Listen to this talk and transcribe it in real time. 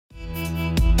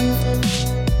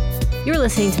You're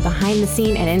listening to Behind the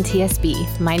Scene at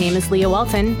NTSB. My name is Leah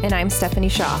Walton. And I'm Stephanie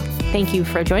Shaw. Thank you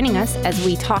for joining us as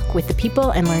we talk with the people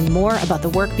and learn more about the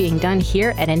work being done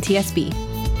here at NTSB.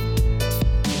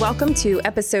 Welcome to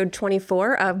episode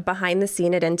 24 of Behind the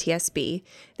Scene at NTSB.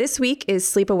 This week is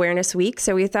Sleep Awareness Week,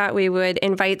 so we thought we would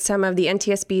invite some of the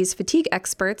NTSB's fatigue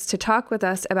experts to talk with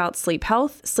us about sleep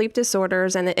health, sleep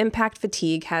disorders, and the impact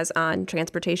fatigue has on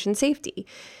transportation safety.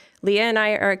 Leah and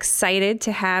I are excited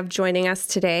to have joining us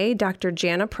today Dr.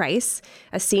 Jana Price,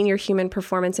 a senior human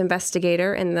performance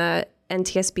investigator in the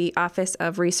NTSB Office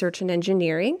of Research and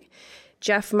Engineering,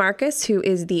 Jeff Marcus, who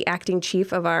is the acting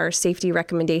chief of our Safety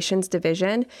Recommendations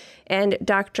Division, and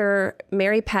Dr.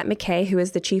 Mary Pat McKay, who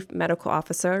is the chief medical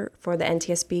officer for the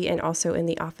NTSB and also in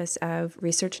the Office of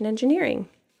Research and Engineering.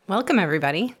 Welcome,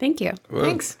 everybody. Thank you. Well,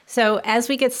 Thanks. So as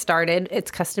we get started,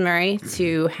 it's customary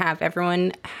to have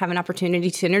everyone have an opportunity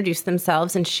to introduce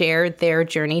themselves and share their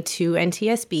journey to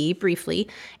NTSB briefly.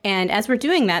 And as we're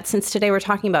doing that, since today we're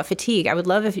talking about fatigue, I would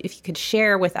love if you could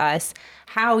share with us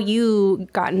how you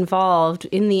got involved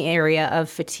in the area of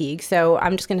fatigue. So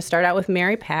I'm just going to start out with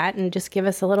Mary Pat and just give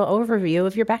us a little overview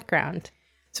of your background.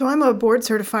 So I'm a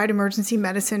board-certified emergency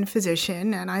medicine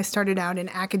physician, and I started out in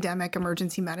academic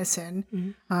emergency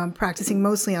medicine, practicing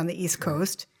mostly on the East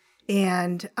Coast,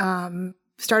 and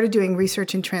started doing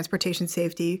research in transportation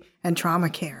safety and trauma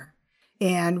care,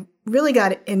 and really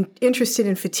got interested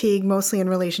in fatigue, mostly in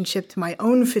relationship to my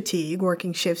own fatigue,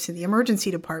 working shifts in the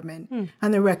emergency department,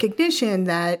 and the recognition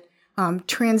that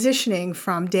transitioning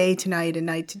from day to night and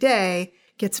night to day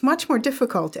gets much more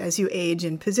difficult as you age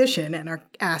in position and are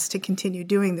asked to continue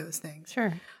doing those things.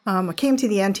 Sure. I came to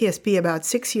the NTSB about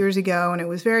 6 years ago, and it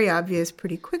was very obvious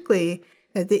pretty quickly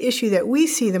that the issue that we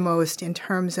see the most in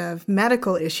terms of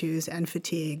medical issues and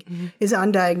fatigue is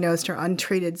undiagnosed or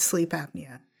untreated sleep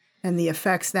apnea and the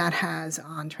effects that has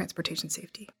on transportation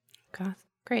safety. God,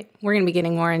 great. We're going to be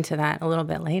getting more into that a little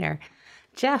bit later.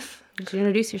 Jeff, would you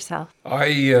introduce yourself?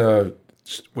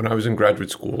 When I was in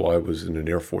graduate school, I was in an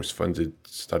Air Force-funded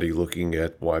study looking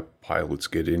at why pilots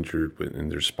get injured in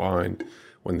their spine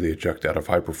when they eject out of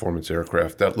high-performance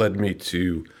aircraft. That led me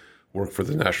to work for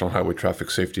the National Highway Traffic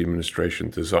Safety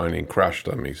Administration designing crash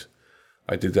dummies.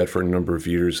 I did that for a number of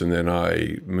years, and then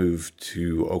I moved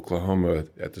to Oklahoma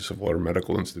at the Civil Air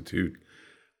Medical Institute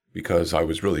because I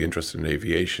was really interested in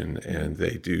aviation, and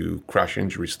they do crash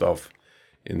injury stuff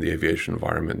in the aviation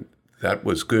environment. That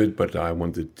was good, but I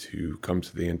wanted to come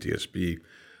to the NTSB.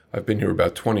 I've been here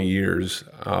about 20 years.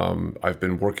 I've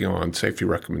been working on safety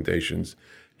recommendations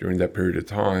during that period of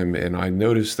time, and I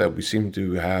noticed that we seem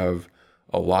to have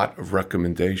a lot of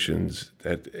recommendations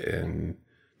that in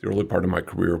the early part of my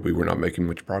career we were not making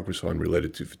much progress on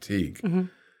related to fatigue.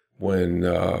 When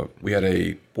we had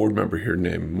a board member here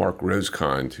named Mark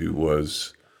Rosekind, who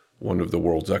was one of the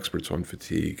world's experts on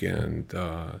fatigue, and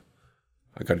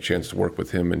I got a chance to work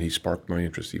with him, and he sparked my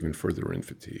interest even further in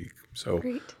fatigue. So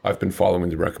Great. I've been following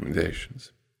the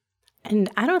recommendations. And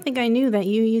I don't think I knew that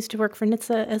you used to work for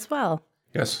NHTSA as well.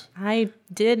 Yes. I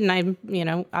did,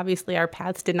 and obviously our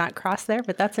paths did not cross there,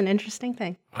 but that's an interesting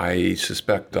thing. I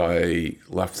suspect I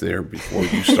left there before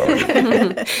you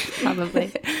started.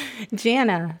 Probably.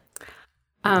 Jana.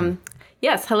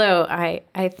 Yes, hello.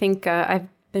 I think I've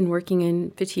been working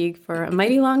in fatigue for a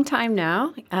mighty long time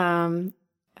now.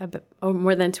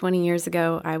 More than 20 years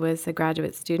ago, I was a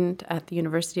graduate student at the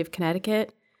University of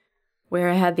Connecticut, where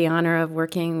I had the honor of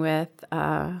working with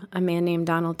a man named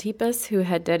Donald Tepus, who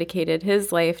had dedicated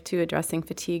his life to addressing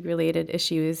fatigue-related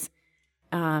issues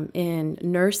in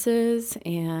nurses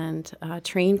and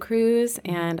train crews.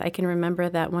 And I can remember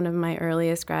that one of my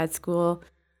earliest grad school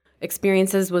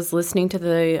experiences was listening to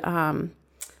the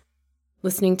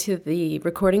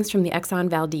recordings from the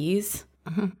Exxon Valdez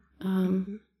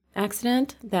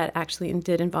accident that actually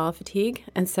did involve fatigue.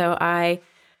 And so I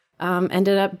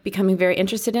ended up becoming very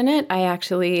interested in it. I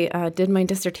actually did my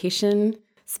dissertation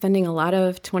spending a lot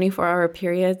of 24-hour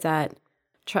periods at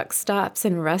truck stops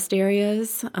and rest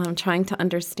areas, trying to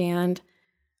understand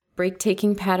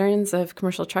break-taking patterns of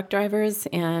commercial truck drivers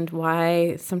and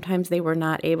why sometimes they were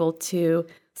not able to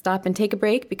stop and take a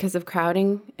break because of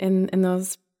crowding in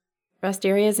those rest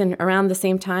areas. And around the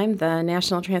same time, the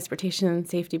National Transportation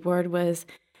Safety Board was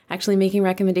actually making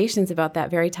recommendations about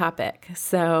that very topic.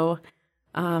 So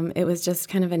it was just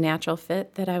kind of a natural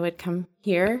fit that I would come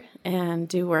here and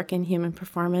do work in human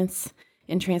performance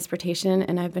in transportation,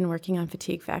 and I've been working on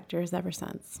fatigue factors ever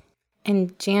since.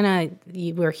 And Jana,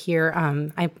 you were here.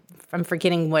 I'm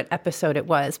forgetting what episode it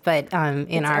was, but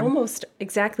It's almost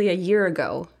exactly a year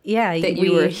ago. Yeah, that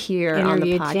you were here on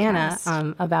the podcast.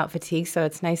 Jana about fatigue. So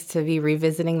it's nice to be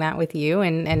revisiting that with you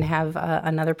and have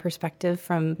another perspective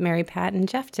from Mary Pat and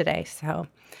Jeff today. So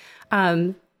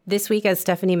this week, as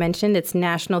Stephanie mentioned, it's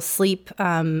National Sleep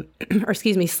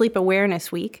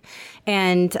Awareness Week.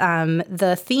 And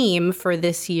the theme for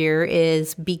this year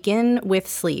is Begin with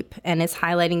Sleep, and it's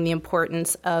highlighting the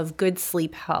importance of good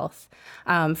sleep health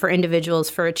for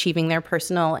individuals for achieving their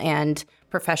personal and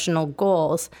professional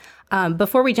goals.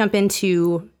 Before we jump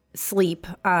into sleep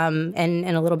and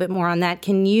a little bit more on that,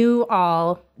 can you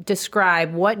all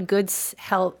describe what good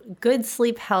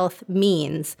sleep health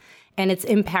means and its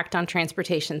impact on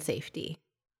transportation safety?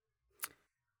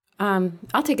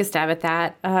 I'll take a stab at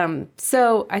that.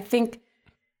 So I think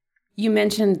you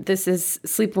mentioned this is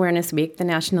Sleep Awareness Week. The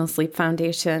National Sleep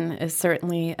Foundation is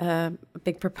certainly a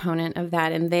big proponent of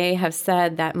that. And they have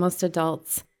said that most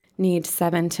adults need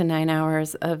 7 to 9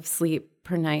 hours of sleep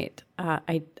per night,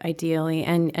 ideally.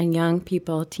 And young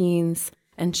people, teens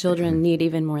and children need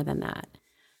even more than that.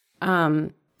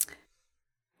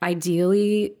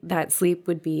 Ideally, that sleep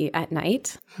would be at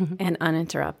night and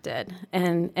uninterrupted.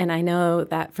 And I know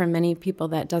that for many people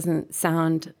that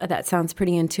sounds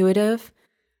pretty intuitive,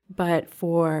 but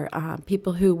for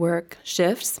people who work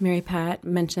shifts, Mary Pat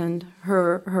mentioned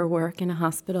her work in a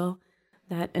hospital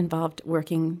that involved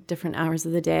working different hours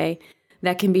of the day.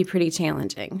 That can be pretty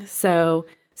challenging. So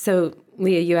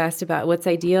Leah, you asked about what's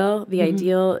ideal. The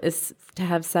ideal is to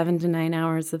have 7 to 9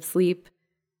 hours of sleep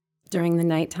during the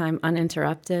nighttime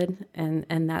uninterrupted,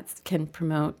 and that can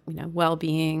promote,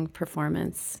 well-being,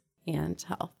 performance, and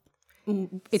health.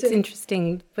 It's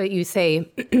interesting what you say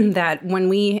that when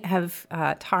we have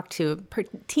talked to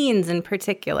teens in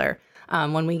particular,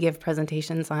 when we give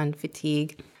presentations on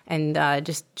fatigue and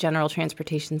just general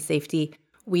transportation safety,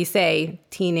 we say,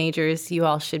 teenagers, you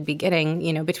all should be getting,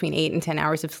 between 8 and 10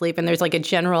 hours of sleep. And there's like a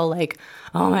general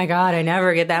oh my God, I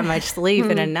never get that much sleep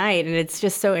in a night. And it's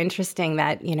just so interesting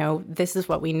that, this is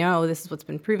what we know. This is what's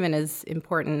been proven is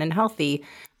important and healthy.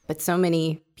 But so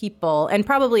many people, and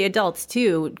probably adults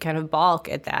too, kind of balk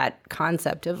at that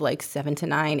concept of 7 to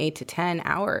 9, 8 to 10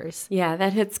 hours. Yeah,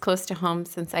 that hits close to home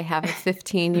since I have a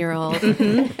 15-year-old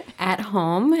at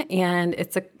home. And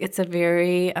it's a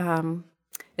very...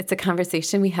 it's a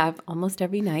conversation we have almost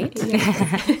every night.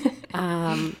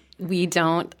 We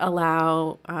don't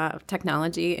allow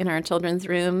technology in our children's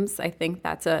rooms. I think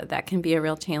that can be a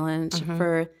real challenge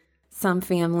for some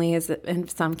families and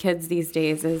some kids these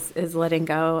days is letting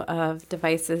go of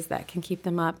devices that can keep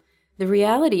them up. The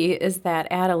reality is that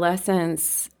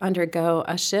adolescents undergo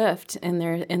a shift in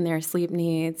their sleep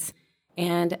needs.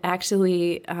 And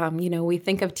actually, we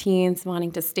think of teens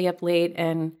wanting to stay up late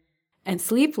and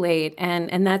sleep late.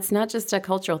 And that's not just a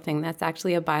cultural thing. That's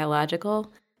actually a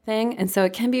biological thing. And so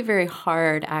it can be very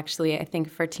hard, actually, I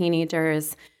think, for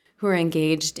teenagers who are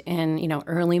engaged in,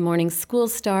 early morning school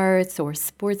starts or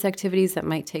sports activities that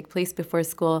might take place before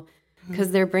school,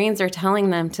 because their brains are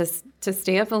telling them to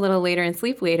stay up a little later and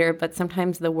sleep later, but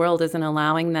sometimes the world isn't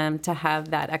allowing them to have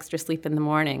that extra sleep in the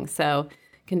morning. So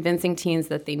convincing teens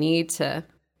that they need to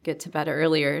get to bed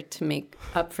earlier to make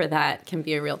up for that can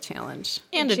be a real challenge.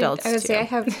 And adults, I would too. say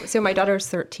so my daughter is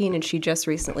 13, and she just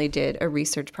recently did a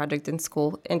research project in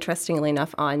school, interestingly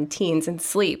enough, on teens and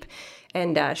sleep.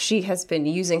 And she has been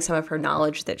using some of her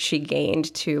knowledge that she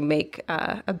gained to make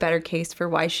a better case for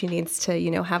why she needs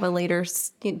to, have a later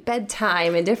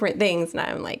bedtime and different things. And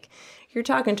I'm like, you're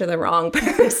talking to the wrong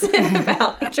person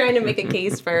about trying to make a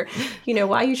case for,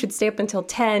 why you should stay up until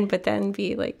 10, but then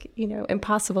be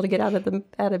impossible to get out of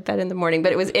bed in the morning.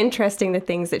 But it was interesting the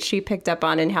things that she picked up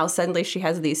on and how suddenly she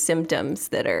has these symptoms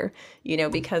that are,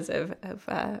 because of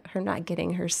her not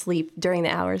getting her sleep during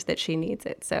the hours that she needs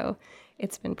it. So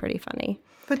it's been pretty funny.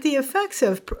 But the effects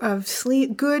of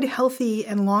sleep, good, healthy,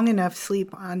 and long enough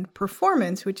sleep on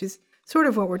performance, which is sort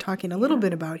of what we're talking a little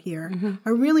bit about here,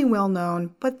 are really well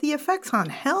known. But the effects on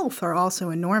health are also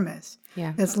enormous.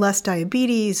 Yeah. There's less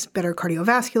diabetes, better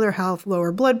cardiovascular health,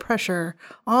 lower blood pressure.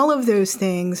 All of those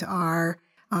things are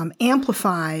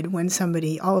amplified when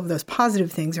all of those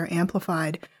positive things are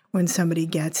amplified when somebody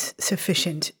gets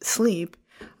sufficient sleep.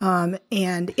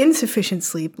 And insufficient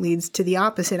sleep leads to the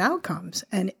opposite outcomes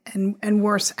and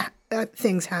worse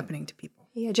things happening to people.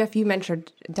 Yeah, Jeff, you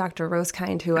mentioned Dr.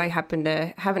 Rosekind, who I happened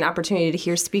to have an opportunity to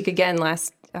hear speak again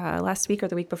last week or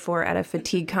the week before at a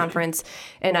fatigue conference.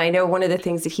 And I know one of the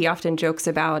things that he often jokes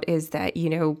about is that,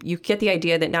 you get the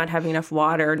idea that not having enough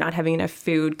water, not having enough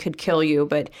food could kill you.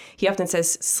 But he often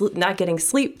says not getting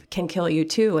sleep can kill you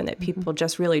too, and that people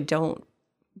just really don't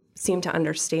seem to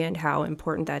understand how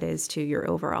important that is to your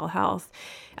overall health.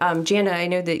 Jana, I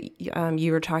know that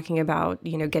you were talking about,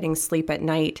 getting sleep at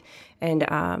night, and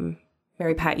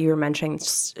Mary Pat, you were mentioning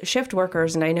shift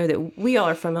workers, and I know that we all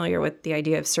are familiar with the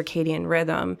idea of circadian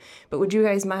rhythm, but would you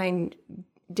guys mind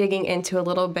digging into a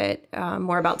little bit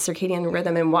more about circadian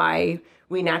rhythm and why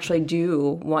we naturally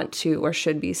do want to or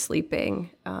should be sleeping,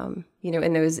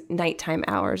 in those nighttime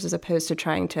hours as opposed to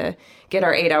trying to get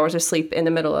our 8 hours of sleep in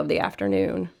the middle of the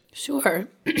afternoon? Sure.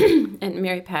 And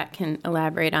Mary Pat can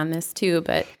elaborate on this too,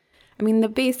 but the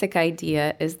basic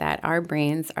idea is that our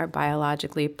brains are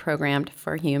biologically programmed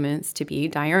for humans to be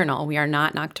diurnal. We are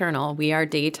not nocturnal. We are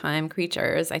daytime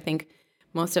creatures. I think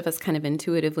most of us kind of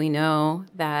intuitively know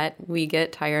that we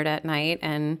get tired at night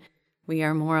and we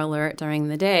are more alert during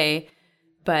the day.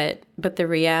 But the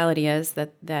reality is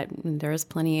that there's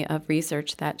plenty of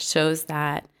research that shows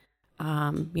that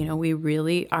we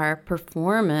really, our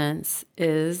performance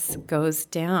goes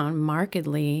down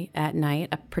markedly at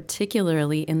night,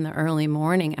 particularly in the early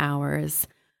morning hours,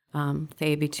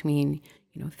 say between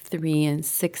 3 and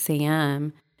 6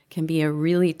 a.m. can be a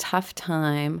really tough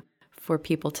time for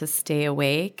people to stay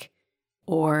awake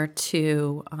or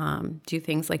to do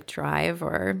things like drive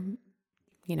or,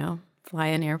 fly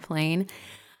an airplane.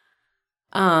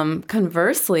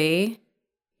 Conversely,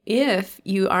 if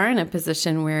you are in a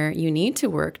position where you need to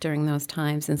work during those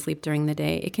times and sleep during the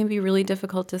day, it can be really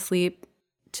difficult to sleep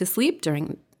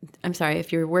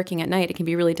if you're working at night, it can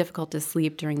be really difficult to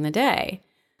sleep during the day.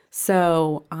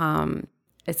 So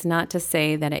it's not to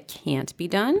say that it can't be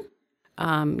done.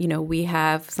 We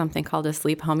have something called a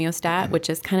sleep homeostat, which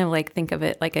is kind of like, think of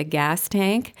it like a gas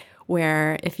tank,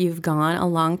 where if you've gone a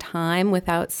long time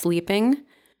without sleeping,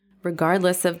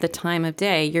 regardless of the time of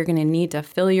day, you're going to need to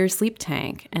fill your sleep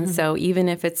tank. And so even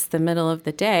if it's the middle of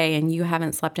the day and you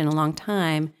haven't slept in a long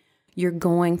time, you're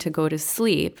going to go to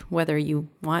sleep, whether you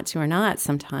want to or not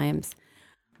sometimes.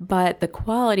 But the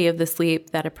quality of the sleep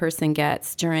that a person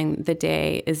gets during the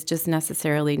day is just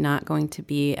necessarily not going to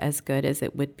be as good as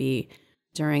it would be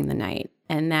during the night.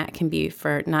 And that can be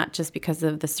for not just because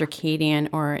of the circadian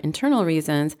or internal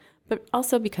reasons, but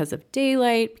also because of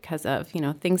daylight, because of,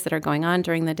 things that are going on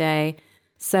during the day.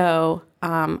 So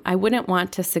I wouldn't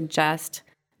want to suggest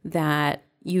that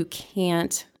you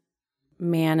can't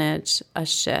manage a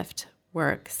shift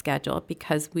work schedule,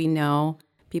 because we know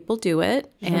people do it.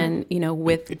 And,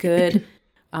 with good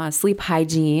sleep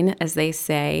hygiene, as they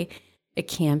say, it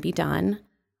can be done.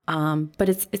 But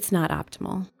it's not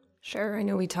optimal. Sure. I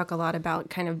know we talk a lot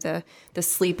about kind of the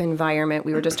sleep environment.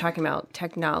 We were just talking about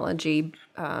technology,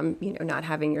 not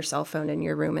having your cell phone in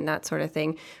your room and that sort of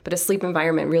thing. But a sleep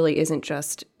environment really isn't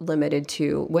just limited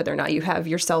to whether or not you have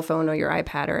your cell phone or your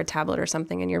iPad or a tablet or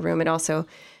something in your room. It also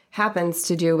happens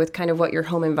to do with kind of what your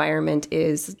home environment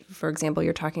is. For example,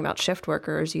 you're talking about shift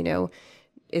workers,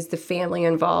 is the family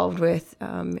involved with,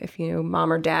 if,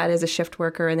 mom or dad is a shift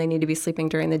worker and they need to be sleeping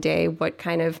during the day, what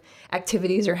kind of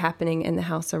activities are happening in the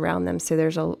house around them? So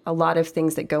there's a lot of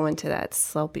things that go into that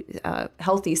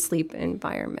healthy sleep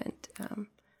environment.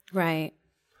 Right.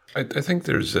 I think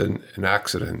there's an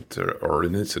accident or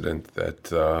an incident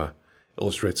that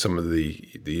illustrates some of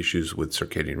the issues with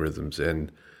circadian rhythms.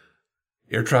 And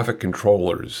air traffic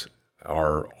controllers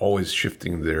are always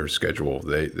shifting their schedule.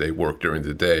 They work during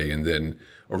the day, and then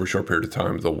over a short period of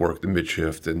time, they'll work the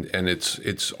mid-shift, and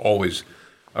it's always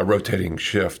a rotating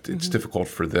shift. It's difficult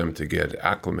for them to get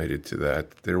acclimated to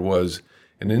that. There was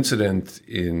an incident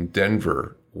in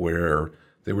Denver where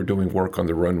they were doing work on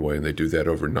the runway, and they do that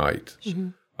overnight.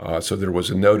 So there was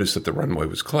a notice that the runway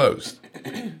was closed.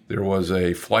 There was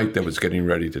a flight that was getting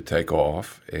ready to take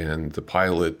off, and the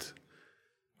pilot,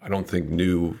 I don't think,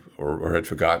 knew or had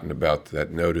forgotten about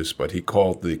that notice, but he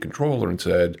called the controller and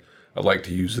said, "I'd like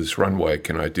to use this runway.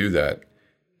 Can I do that?"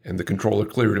 And the controller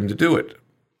cleared him to do it.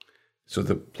 So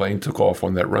the plane took off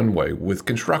on that runway with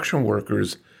construction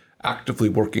workers actively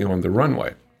working on the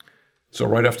runway. So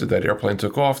right after that airplane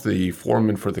took off, the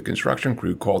foreman for the construction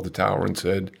crew called the tower and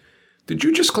said, "Did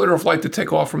you just clear a flight to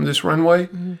take off from this runway?"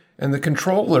 And the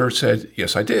controller said,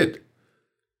 "Yes, I did."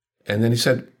 And then he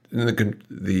said, and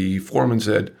the foreman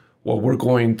said, "Well, we're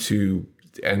going to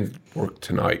end work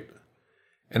tonight."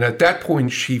 And at that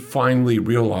point, she finally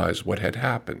realized what had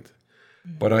happened.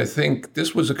 But I think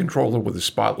this was a controller with a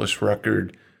spotless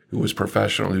record who was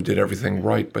professional, who did everything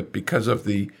right. But because of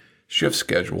the shift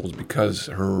schedules, because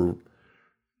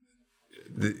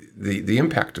the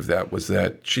impact of that was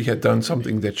that she had done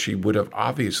something that she would have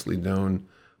obviously known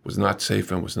was not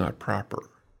safe and was not proper.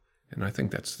 And I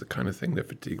think that's the kind of thing that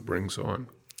fatigue brings on.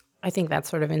 I think that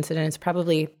sort of incident is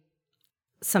probably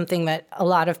something that a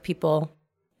lot of people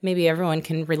maybe everyone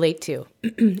can relate to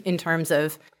in terms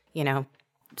of,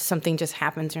 something just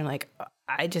happens and you're like,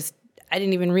 I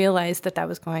didn't even realize that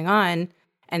was going on.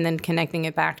 And then connecting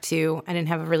it back to, I didn't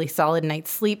have a really solid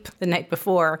night's sleep the night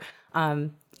before.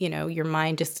 Your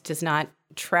mind just does not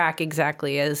track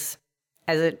exactly as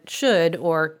it should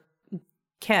or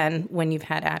can when you've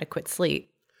had adequate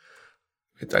sleep.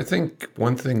 I think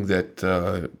one thing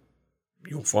that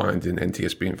you'll find in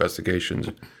NTSB investigations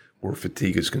where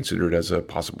fatigue is considered as a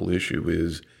possible issue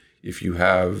is if you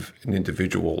have an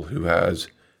individual who has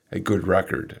a good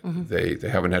record, they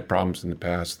haven't had problems in the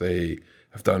past, they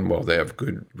have done well, they have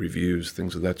good reviews,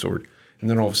 things of that sort, and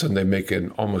then all of a sudden they make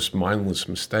an almost mindless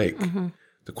mistake.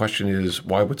 The question is,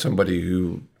 why would somebody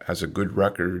who has a good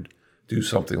record do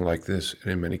something like this?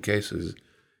 And in many cases,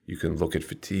 you can look at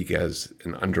fatigue as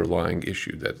an underlying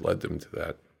issue that led them to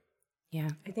that.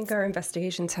 Yeah, I think our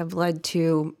investigations have led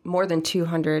to more than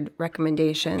 200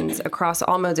 recommendations across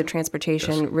all modes of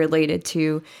transportation related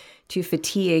to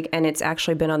fatigue, and it's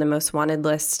actually been on the most wanted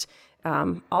list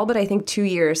all but I think 2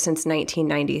 years since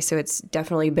 1990. So it's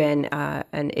definitely been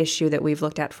an issue that we've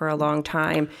looked at for a long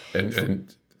time.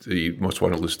 And the most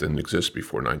wanted list didn't exist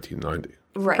before 1990.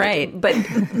 Right. But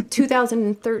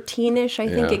 2013-ish, I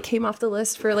think it came off the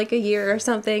list for like a year or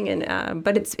something. And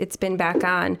but it's been back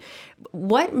on.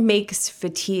 What makes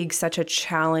fatigue such a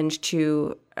challenge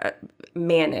to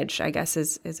manage, I guess,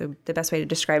 is the best way to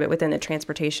describe it within the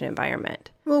transportation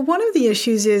environment? Well, one of the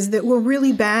issues is that we're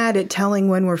really bad at telling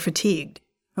when we're fatigued.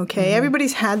 Okay,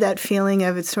 everybody's had that feeling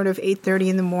of it's sort of 8:30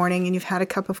 in the morning and you've had a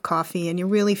cup of coffee and you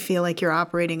really feel like you're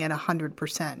operating at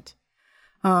 100%.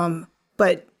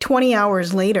 But 20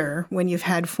 hours later, when you've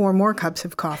had 4 more cups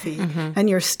of coffee and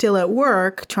you're still at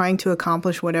work trying to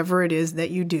accomplish whatever it is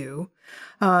that you do,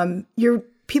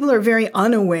 people are very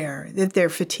unaware that they're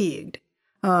fatigued.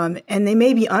 And they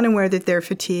may be unaware that they're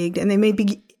fatigued, and they may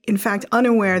be, in fact,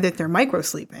 unaware that they're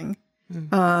microsleeping,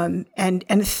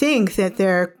 and think that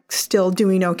they're still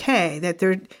doing okay, that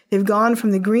they've gone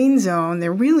from the green zone,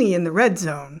 they're really in the red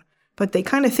zone, but they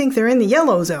kind of think they're in the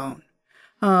yellow zone.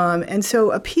 And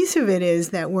so a piece of it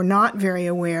is that we're not very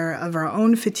aware of our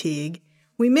own fatigue.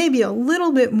 We may be a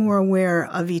little bit more aware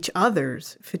of each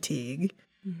other's fatigue,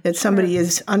 that somebody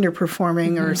is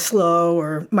underperforming or slow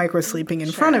or microsleeping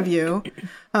in front of you.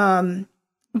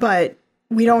 But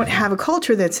we don't have a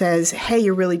culture that says, hey,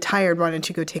 you're really tired, why don't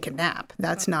you go take a nap?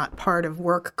 That's not part of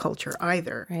work culture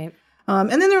either. Right.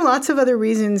 And then there are lots of other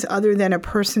reasons other than a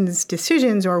person's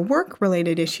decisions or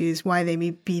work-related issues why they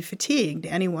may be fatigued.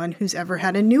 Anyone who's ever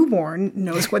had a newborn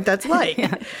knows what that's like.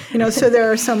 So there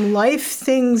are some life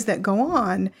things that go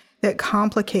on that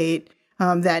complicate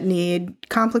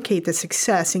the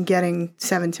success in getting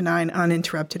 7 to 9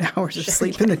 uninterrupted hours of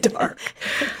sleep in the dark.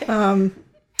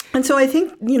 And so I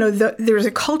think, there's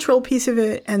a cultural piece of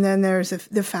it, and then there's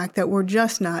the fact that we're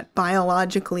just not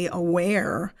biologically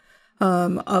aware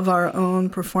of our own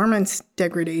performance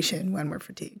degradation when we're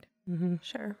fatigued.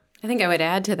 Sure. I think I would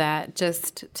add to that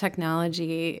just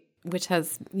technology, which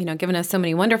has, given us so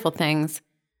many wonderful things,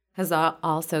 has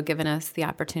also given us the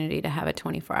opportunity to have a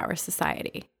 24-hour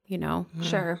society.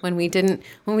 Sure. When we didn't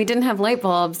have light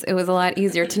bulbs, it was a lot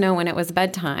easier to know when it was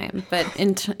bedtime. But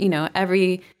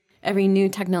every new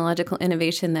technological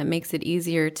innovation that makes it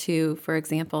easier to, for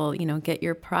example, get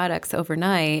your products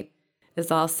overnight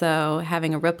is also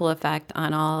having a ripple effect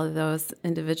on all of those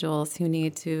individuals who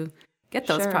need to get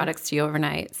those products to you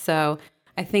overnight. So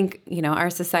I think, our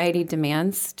society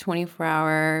demands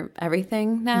 24-hour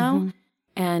everything now.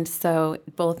 And so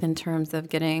both in terms of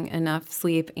getting enough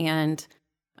sleep and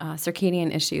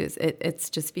circadian issues, it's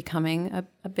just becoming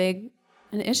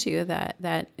an issue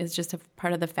that is just a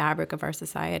part of the fabric of our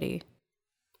society.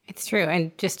 It's true.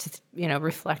 And just to,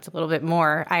 reflect a little bit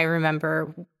more, I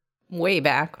remember way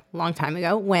back, a long time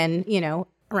ago, when,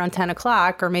 around 10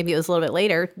 o'clock, or maybe it was a little bit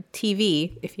later,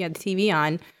 TV, if you had the TV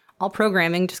on, all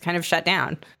programming just kind of shut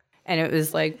down. And it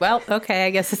was like, well, okay,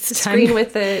 I guess it's time. Screen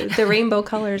with the rainbow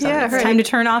colors. It's time to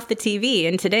turn off the TV.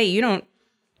 And today you don't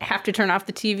have to turn off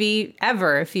the TV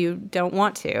ever if you don't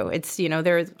want to. It's,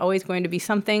 there's always going to be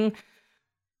something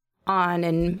on,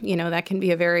 and that can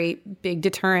be a very big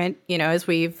deterrent. As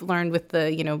we've learned with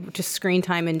the just screen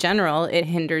time in general, it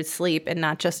hinders sleep, and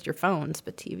not just your phones,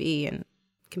 but TV and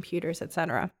computers,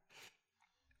 etc.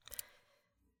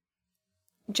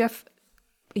 Jeff,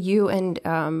 you and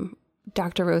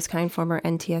Dr. Rose Kind, former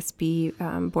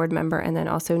NTSB board member and then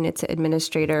also NHTSA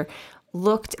administrator,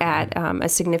 looked at a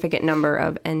significant number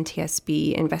of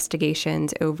NTSB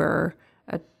investigations over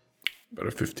about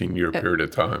a 15-year period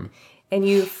of time. And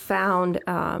you found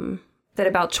that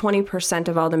about 20%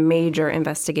 of all the major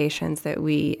investigations that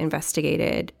we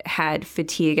investigated had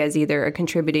fatigue as either a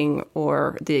contributing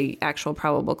or the actual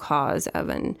probable cause of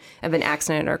an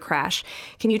accident or crash.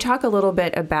 Can you talk a little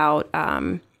bit about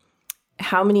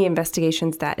how many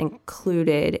investigations that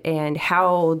included and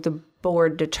how the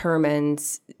board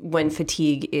determines when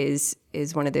fatigue is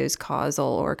one of those causal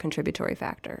or contributory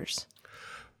factors?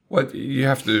 Well, you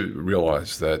have to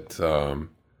realize that,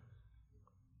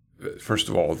 first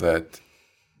of all, that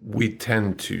we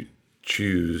tend to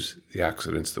choose the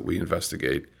accidents that we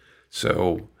investigate.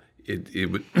 So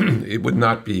it would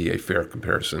not be a fair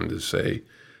comparison to say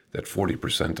that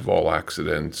 40% of all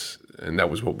accidents, and that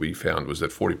was what we found, was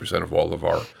that 40% of all of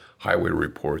our highway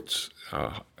reports,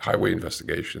 highway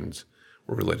investigations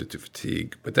were related to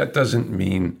fatigue. But that doesn't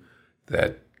mean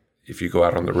that if you go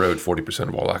out on the road, 40%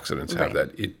 of all accidents have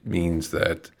that. It means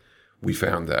that we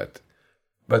found that.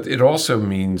 But it also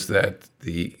means that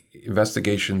the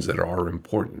investigations that are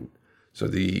important, so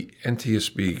the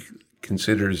NTSB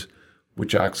considers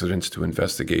which accidents to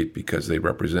investigate because they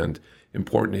represent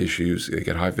important issues, they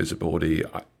get high visibility,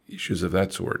 issues of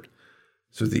that sort.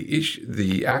 So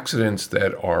the accidents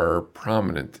that are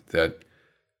prominent, that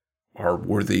are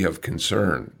worthy of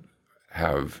concern,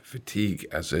 have fatigue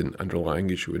as an underlying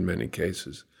issue in many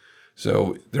cases.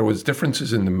 So there was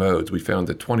differences in the modes. We found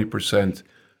that 20%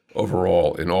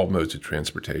 overall in all modes of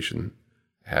transportation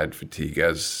had fatigue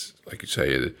as, like you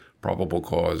say, a probable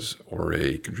cause or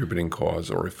a contributing cause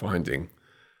or a finding.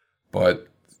 But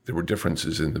there were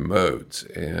differences in the modes.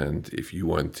 And if you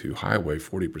went to highway,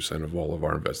 40% of all of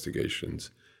our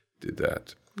investigations did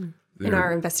that. And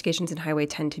our investigations in highway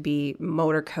tend to be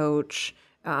motor coach,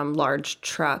 large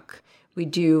truck. We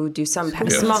do some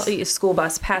small school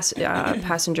bus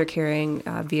passenger carrying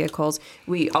vehicles.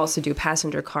 We also do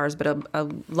passenger cars, but a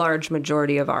large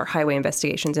majority of our highway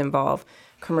investigations involve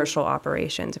commercial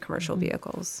operations, commercial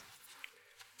vehicles.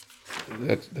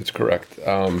 That's correct.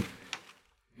 Let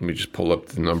me just pull up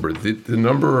the number. The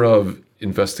number of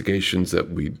investigations that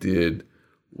we did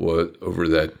was over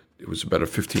that, it was about a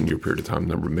 15-year period of time. The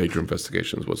number of major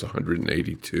investigations was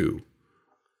 182.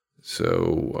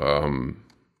 So,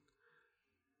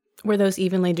 were those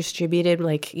evenly distributed,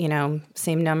 like,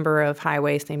 same number of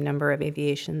highway, same number of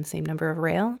aviation, same number of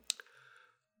rail?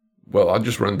 Well, I'll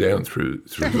just run down through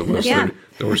the list. Yeah.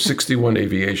 There were 61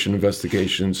 aviation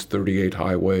investigations, 38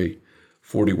 highway,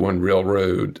 41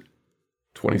 railroad,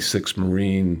 26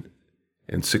 marine,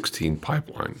 and 16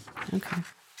 pipeline. Okay.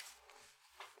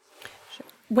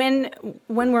 When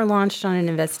we're launched on an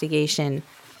investigation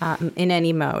in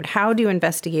any mode, how do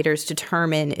investigators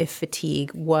determine if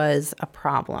fatigue was a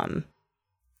problem?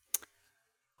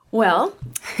 Well,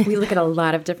 we look at a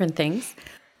lot of different things.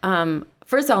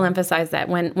 First, I'll emphasize that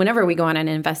whenever we go on an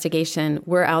investigation,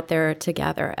 we're out there to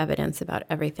gather evidence about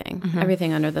everything,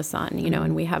 everything under the sun,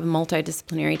 and we have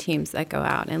multidisciplinary teams that go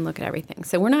out and look at everything.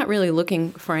 So we're not really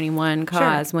looking for any one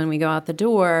cause when we go out the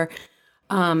door,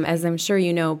 as I'm sure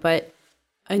you know. But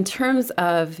in terms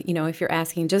of, if you're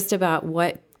asking just about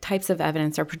what types of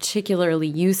evidence are particularly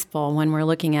useful when we're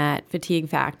looking at fatigue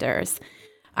factors,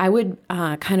 I would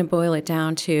kind of boil it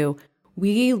down to,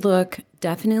 we look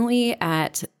definitely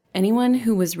at anyone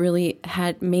who was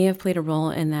may have played a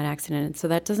role in that accident. So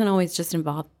that doesn't always just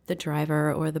involve the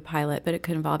driver or the pilot, but it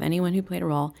could involve anyone who played a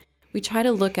role. We try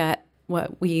to look at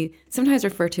what we sometimes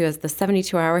refer to as the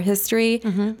 72-hour history,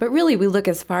 but really we look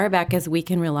as far back as we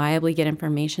can reliably get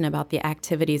information about the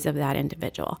activities of that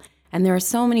individual. And there are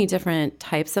so many different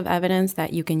types of evidence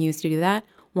that you can use to do that.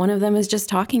 One of them is just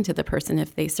talking to the person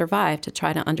if they survived, to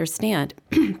try to understand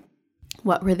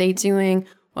what were they doing,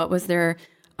 what was their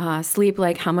sleep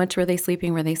like, how much were they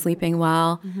sleeping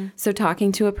well. So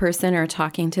talking to a person or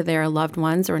talking to their loved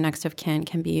ones or next of kin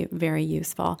can be very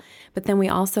useful. But then we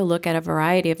also look at a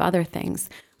variety of other things.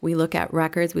 We look at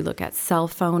records, we look at cell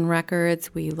phone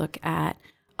records, we look at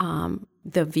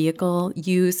the vehicle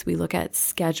use, we look at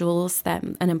schedules that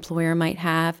an employer might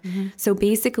have. So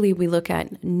basically we look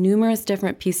at numerous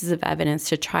different pieces of evidence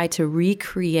to try to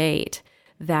recreate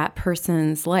that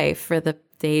person's life for the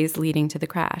days leading to the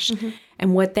crash.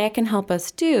 And what that can help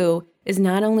us do is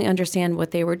not only understand what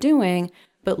they were doing,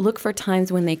 but look for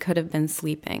times when they could have been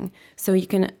sleeping. So you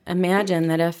can imagine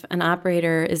that if an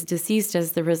operator is deceased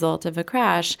as the result of a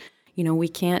crash, we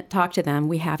can't talk to them.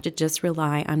 We have to just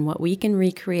rely on what we can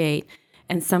recreate.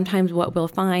 And sometimes what we'll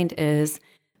find is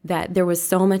that there was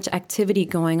so much activity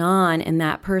going on in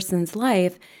that person's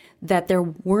life that there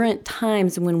weren't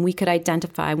times when we could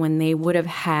identify when they would have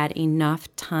had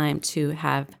enough time to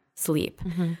have sleep.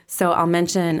 So I'll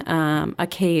mention a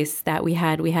case that we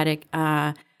had. We had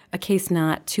a case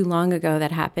not too long ago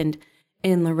that happened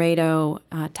in Laredo,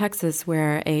 Texas,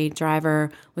 where a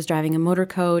driver was driving a motor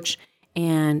coach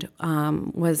and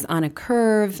was on a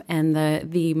curve, and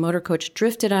the motor coach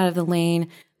drifted out of the lane.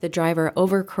 The driver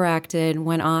overcorrected,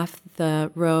 went off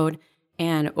the road,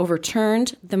 and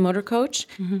overturned the motor coach.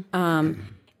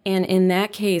 And in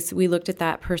that case, we looked at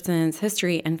that person's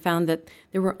history and found that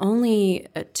there was only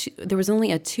a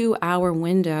 2-hour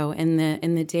window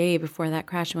in the day before that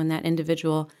crash when that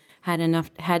individual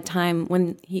had time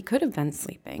when he could have been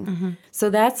sleeping. So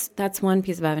that's one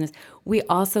piece of evidence. We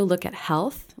also look at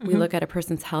health. We look at a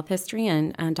person's health history,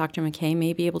 and Dr. McKay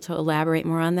may be able to elaborate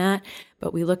more on that.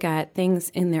 But we look at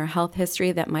things in their health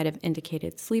history that might have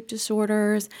indicated sleep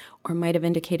disorders or might have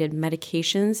indicated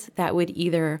medications that would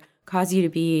either cause you to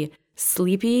be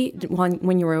sleepy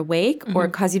when you were awake or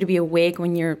cause you to be awake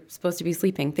when you're supposed to be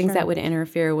sleeping, things that would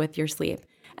interfere with your sleep.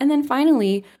 And then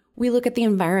finally, we look at the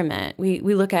environment. We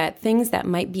look at things that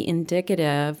might be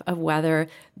indicative of whether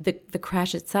the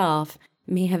crash itself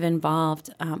may have involved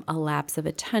a lapse of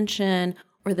attention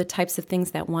or the types of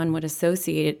things that one would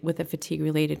associate with a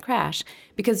fatigue-related crash.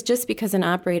 Because just because an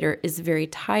operator is very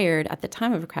tired at the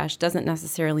time of a crash doesn't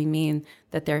necessarily mean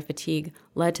that their fatigue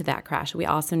led to that crash. We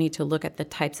also need to look at the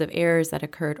types of errors that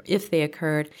occurred, if they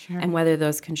occurred, and whether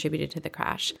those contributed to the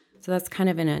crash. So that's kind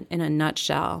of in a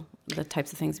nutshell the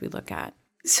types of things we look at.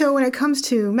 So when it comes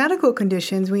to medical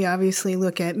conditions, we obviously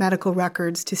look at medical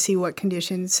records to see what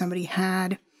conditions somebody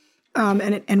had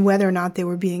and whether or not they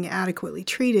were being adequately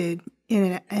treated.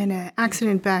 In an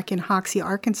accident back in Hoxie,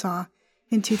 Arkansas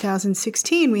in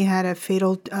 2016, we had a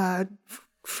fatal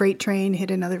freight train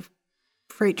hit another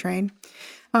freight train.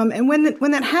 And when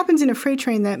that happens in a freight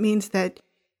train, that means that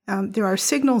there are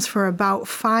signals for about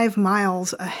 5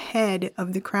 miles ahead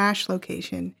of the crash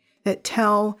location that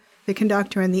tell the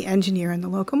conductor and the engineer and the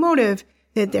locomotive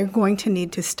that they're going to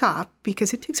need to stop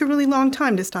because it takes a really long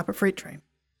time to stop a freight train.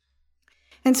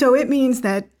 And so it means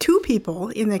that 2 people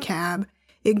in the cab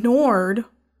ignored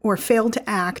or failed to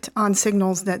act on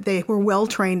signals that they were well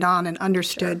trained on and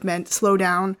understood meant slow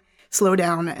down,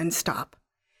 and stop.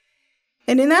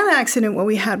 And in that accident, what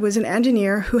we had was an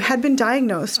engineer who had been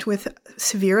diagnosed with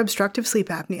severe obstructive sleep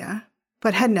apnea,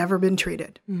 but had never been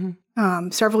treated.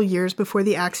 Several years before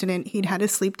the accident, he'd had a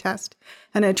sleep test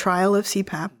and a trial of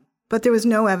CPAP, but there was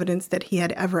no evidence that he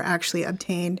had ever actually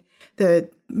obtained the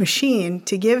machine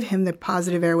to give him the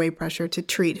positive airway pressure to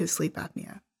treat his sleep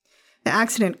apnea. The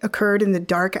accident occurred in the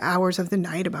dark hours of the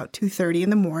night, about 2:30 in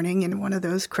the morning, in one of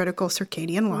those critical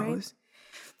circadian lows.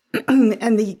 Right.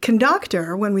 And the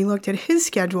conductor, when we looked at his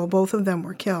schedule, both of them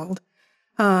were killed.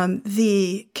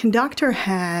 The conductor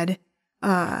had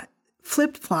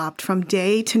flip-flopped from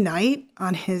day to night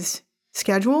on his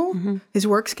schedule, his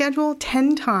work schedule,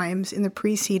 10 times in the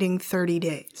preceding 30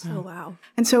 days. Oh, wow.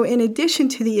 And so in addition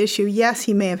to the issue, yes,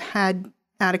 he may have had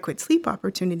adequate sleep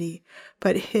opportunity,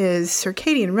 but his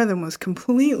circadian rhythm was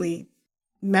completely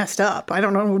messed up. I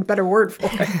don't know a better word for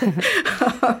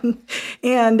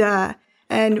it.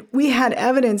 And we had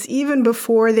evidence even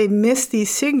before they missed these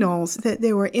signals that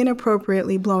they were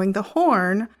inappropriately blowing the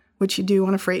horn, which you do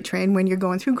on a freight train when you're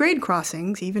going through grade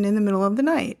crossings, even in the middle of the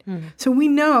night. So we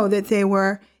know that they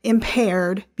were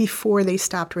impaired before they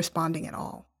stopped responding at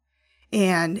all.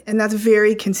 And that's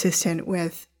very consistent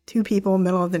with 2 people,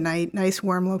 middle of the night, nice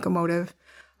warm locomotive,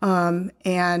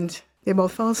 and they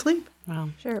both fell asleep. Wow.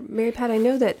 Sure. Mary Pat, I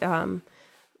know that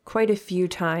quite a few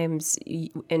times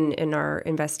in our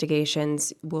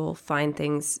investigations, we'll find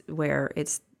things where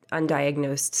it's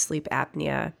undiagnosed sleep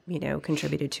apnea,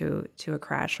 contributed to a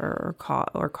crash or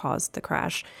caused the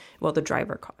crash. Well, the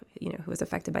driver, who was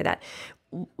affected by that.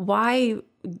 Why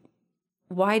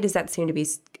does that seem to be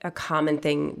a common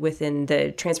thing within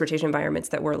the transportation environments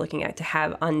that we're looking at, to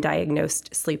have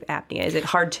undiagnosed sleep apnea? Is it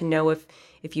hard to know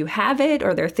if you have it, or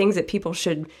are there things that people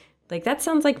should, like, that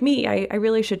sounds like me, I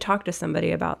really should talk to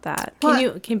somebody about that?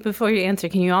 Before you answer,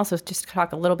 can you also just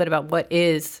talk a little bit about what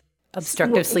is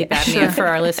obstructive sleep apnea for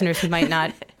our listeners who might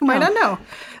not know?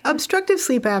 Obstructive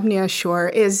sleep apnea,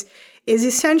 is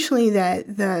essentially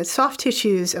that the soft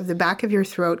tissues of the back of your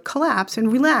throat collapse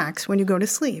and relax when you go to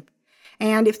sleep.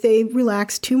 And if they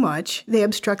relax too much, they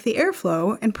obstruct the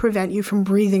airflow and prevent you from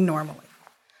breathing normally.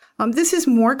 This is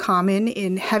more common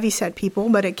in heavyset people,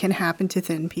 but it can happen to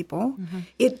thin people.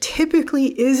 It typically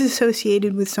is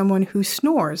associated with someone who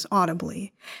snores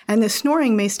audibly, and the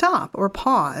snoring may stop or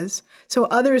pause. So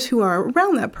others who are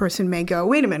around that person may go,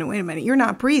 wait a minute, you're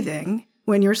not breathing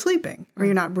when you're sleeping, or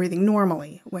you're not breathing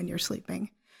normally when you're sleeping.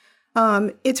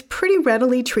 It's pretty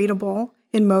readily treatable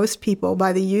in most people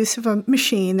by the use of a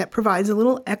machine that provides a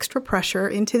little extra pressure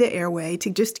into the airway to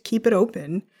just keep it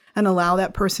open and allow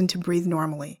that person to breathe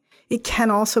normally. It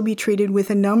can also be treated with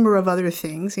a number of other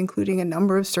things, including a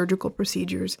number of surgical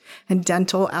procedures and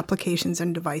dental applications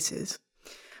and devices.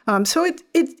 So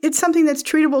it's something that's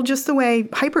treatable just the way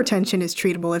hypertension is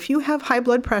treatable. If you have high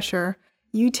blood pressure,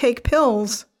 you take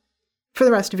pills for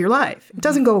the rest of your life. It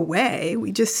doesn't go away.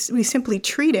 We simply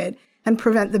treat it and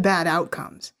prevent the bad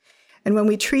outcomes. And when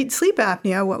we treat sleep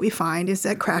apnea, what we find is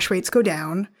that crash rates go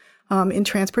down in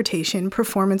transportation,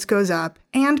 performance goes up,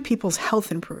 and people's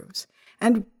health improves.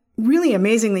 And really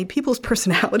amazingly, people's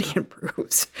personality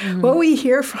improves. What we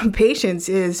hear from patients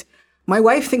is, my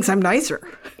wife thinks I'm nicer,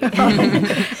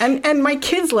 and my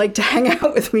kids like to hang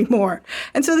out with me more.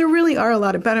 And so there really are a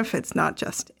lot of benefits, not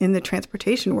just in the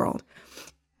transportation world.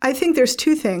 I think there's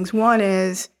two things. One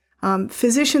is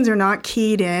physicians are not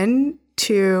keyed in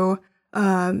to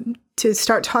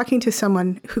start talking to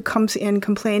someone who comes in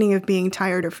complaining of being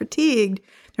tired or fatigued.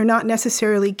 They're not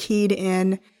necessarily keyed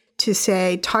in to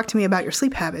say, talk to me about your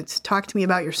sleep habits, talk to me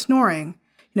about your snoring,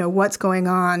 what's going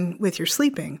on with your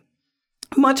sleeping.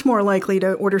 Much more likely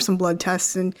to order some blood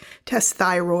tests and test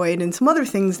thyroid and some other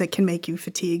things that can make you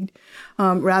fatigued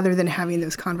rather than having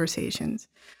those conversations.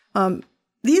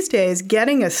 These days,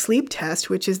 getting a sleep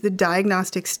test, which is the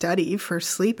diagnostic study for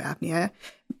sleep apnea,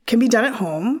 can be done at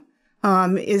home.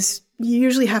 You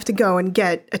usually have to go and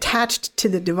get attached to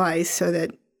the device so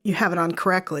that you have it on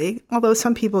correctly, although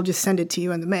some people just send it to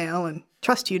you in the mail and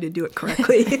trust you to do it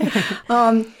correctly.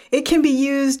 It can be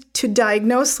used to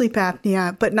diagnose sleep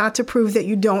apnea, but not to prove that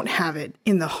you don't have it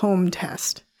in the home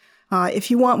test.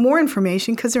 If you want more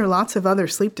information, because there are lots of other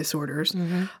sleep disorders,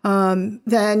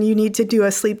 then you need to do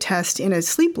a sleep test in a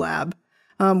sleep lab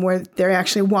where they're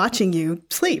actually watching you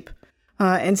sleep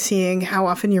and seeing how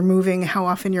often you're moving, how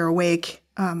often you're awake,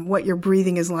 what your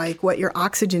breathing is like, what your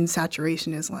oxygen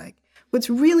saturation is like. What's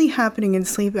really happening in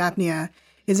sleep apnea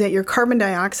is that your carbon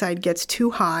dioxide gets too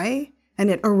high and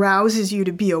it arouses you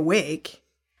to be awake.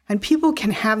 And people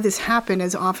can have this happen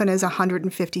as often as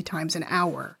 150 times an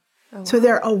hour. Oh, wow. So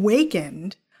they're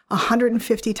awakened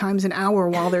 150 times an hour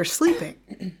while they're sleeping.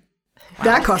 Wow.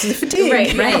 That causes fatigue.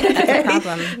 Right. That's a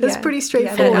problem. That's pretty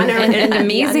straightforward. And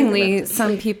amazingly,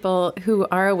 some people who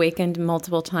are awakened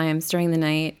multiple times during the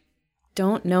night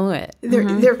don't know it.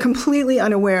 They're completely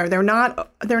unaware. They're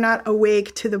not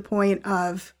awake to the point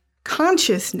of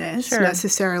consciousness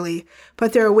necessarily,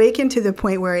 but they're awakened to the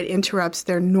point where it interrupts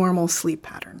their normal sleep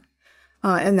pattern.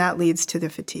 And that leads to the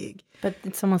fatigue. But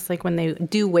it's almost like when they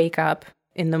do wake up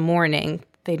in the morning,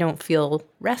 they don't feel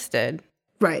rested.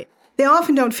 Right. They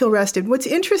often don't feel rested. What's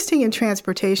interesting in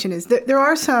transportation is that there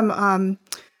are some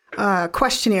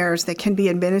questionnaires that can be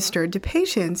administered to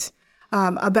patients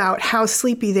about how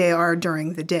sleepy they are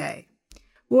during the day.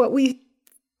 What we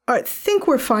think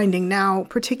we're finding now,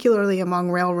 particularly among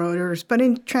railroaders, but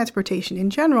in transportation in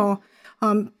general,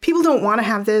 people don't want to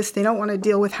have this. They don't want to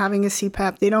deal with having a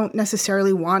CPAP. They don't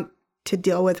necessarily want to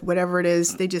deal with whatever it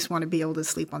is. They just want to be able to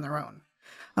sleep on their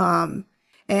own.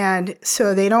 And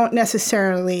so they don't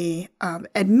necessarily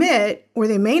admit, or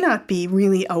they may not be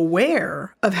really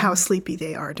aware of how sleepy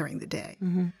they are during the day.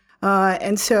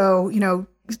 And so,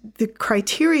 the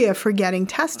criteria for getting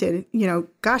tested, you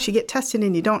get tested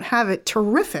and you don't have it,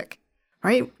 terrific,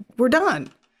 right? We're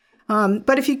done.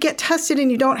 But if you get tested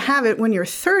and you don't have it when you're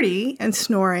 30 and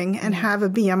snoring and have a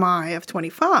BMI of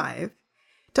 25,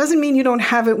 doesn't mean you don't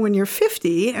have it when you're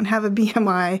 50 and have a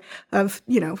BMI of,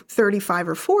 35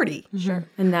 or 40. Sure.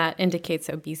 And that indicates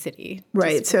obesity.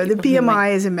 Right. So the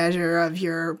BMI is a measure of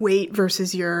your weight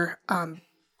versus your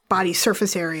body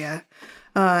surface area.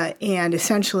 And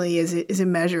essentially is a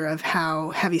measure of how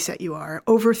heavyset you are.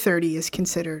 Over 30 is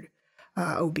considered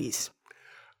obese.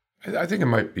 I think it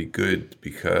might be good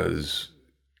because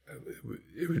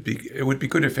it would be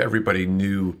good if everybody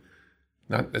knew,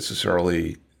 not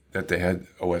necessarily that they had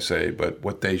OSA, but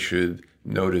what they should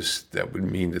notice that would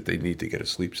mean that they need to get a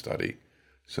sleep study.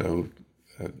 So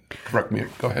correct me.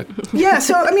 Go ahead. Yeah.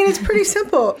 So, it's pretty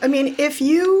simple. If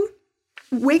you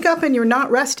wake up and you're not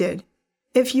rested,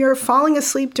 if you're falling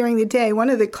asleep during the day, one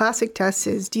of the classic tests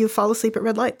is, do you fall asleep at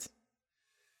red lights?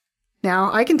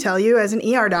 Now, I can tell you as an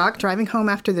ER doc driving home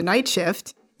after the night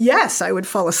shift, yes, I would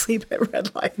fall asleep at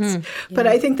red lights. But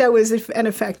I think that was an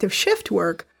effect of shift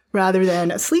work rather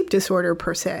than a sleep disorder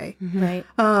per se. Right.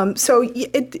 So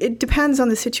it depends on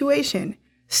the situation.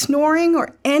 Snoring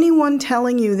or anyone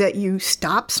telling you that you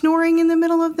stop snoring in the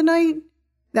middle of the night,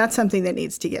 that's something that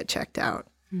needs to get checked out.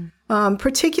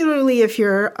 Particularly if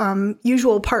your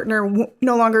usual partner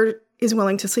no longer is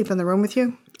willing to sleep in the room with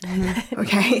you.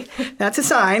 Okay, that's a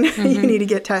sign you need to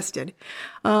get tested.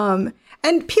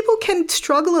 And people can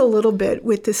struggle a little bit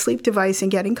with the sleep device and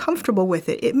getting comfortable with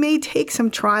it. It may take some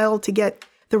trial to get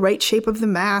the right shape of the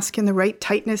mask and the right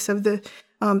tightness of the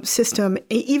system,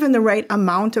 even the right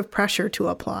amount of pressure to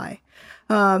apply.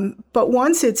 But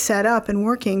once it's set up and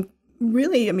working,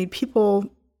 really, I mean,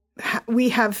 we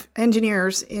have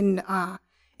engineers in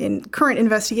current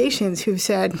investigations who've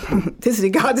said, this is a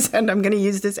godsend, I'm going to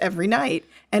use this every night,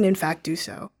 and in fact do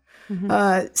so.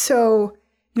 So,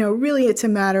 really it's a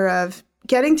matter of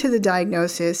getting to the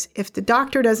diagnosis. If the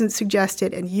doctor doesn't suggest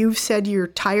it and you've said you're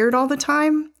tired all the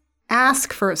time,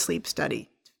 ask for a sleep study.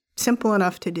 Simple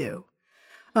enough to do.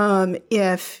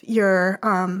 If you're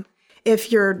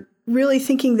really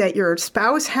thinking that your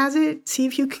spouse has it, see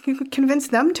if you can convince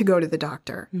them to go to the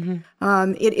doctor.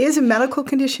 It is a medical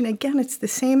condition. Again, it's the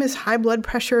same as high blood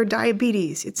pressure or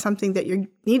diabetes. It's something that you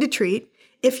need to treat.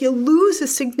 If you lose a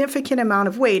significant amount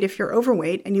of weight, if you're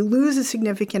overweight and you lose a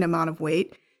significant amount of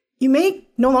weight, you may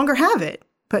no longer have it,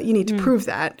 but you need to prove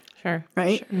that. Sure.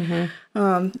 Right? Sure.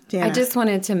 I just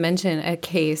wanted to mention a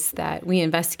case that we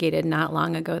investigated not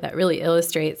long ago that really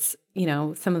illustrates,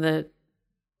 some of the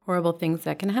horrible things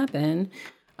that can happen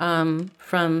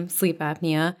from sleep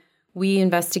apnea. We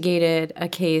investigated a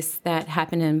case that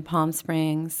happened in Palm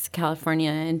Springs,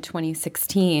 California in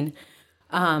 2016.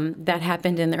 That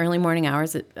happened in the early morning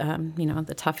hours,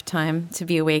 the tough time to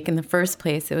be awake in the first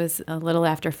place. It was a little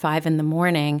after 5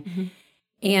 a.m.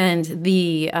 And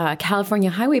the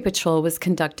California Highway Patrol was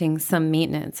conducting some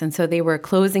maintenance. And so they were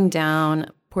closing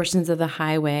down portions of the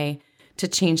highway to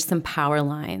change some power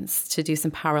lines, to do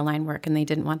some power line work. And they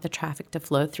didn't want the traffic to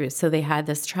flow through. So they had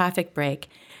this traffic break.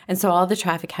 And so all the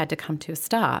traffic had to come to a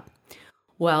stop.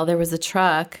 Well, there was a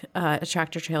truck, a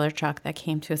tractor-trailer truck that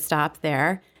came to a stop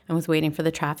there and was waiting for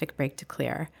the traffic break to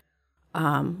clear.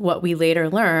 What we later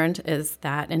learned is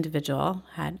that individual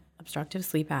had obstructive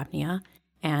sleep apnea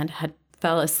and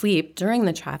fell asleep during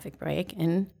the traffic break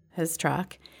in his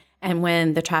truck. And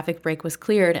when the traffic break was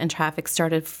cleared and traffic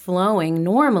started flowing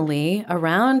normally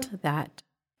around that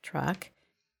truck,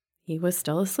 he was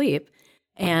still asleep.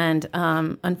 And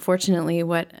unfortunately,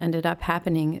 what ended up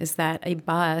happening is that a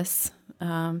bus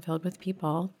filled with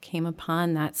people came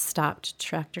upon that stopped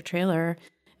tractor-trailer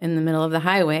in the middle of the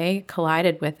highway,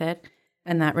 collided with it,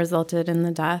 and that resulted in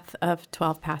the death of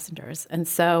 12 passengers. And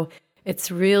so it's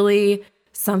really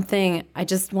something I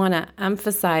just want to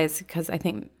emphasize, because I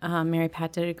think Mary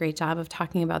Pat did a great job of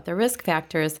talking about the risk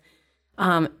factors.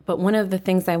 But one of the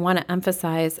things I want to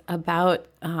emphasize about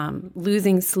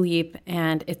losing sleep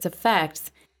and its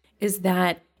effects is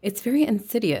that it's very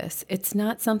insidious. It's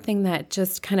not something that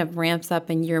just kind of ramps up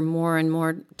and you're more and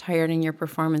more tired and your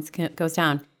performance goes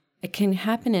down. It can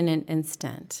happen in an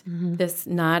instant. This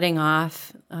nodding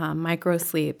off, micro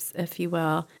sleeps, if you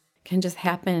will, can just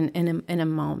happen in a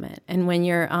moment. And when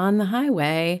you're on the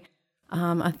highway,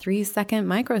 a 3-second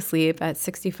micro sleep at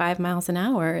 65 miles an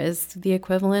hour is the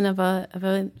equivalent of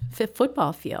a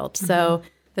football field. So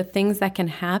the things that can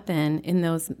happen in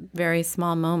those very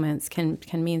small moments can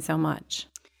mean so much.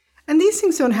 And these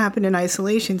things don't happen in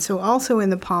isolation. So also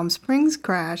in the Palm Springs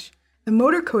crash, the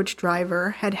motor coach driver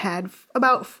had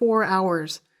about 4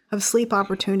 hours of sleep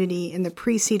opportunity in the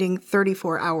preceding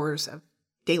 34 hours of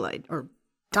daylight or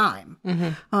time.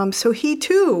 So he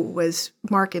too was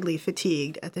markedly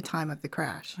fatigued at the time of the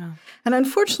crash. Wow. And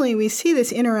unfortunately, we see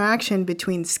this interaction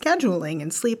between scheduling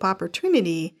and sleep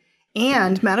opportunity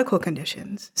and medical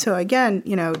conditions. So again,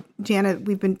 Janet,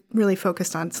 we've been really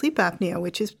focused on sleep apnea,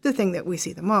 which is the thing that we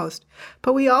see the most.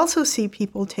 But we also see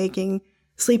people taking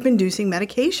sleep-inducing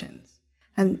medications.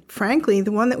 And frankly,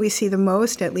 the one that we see the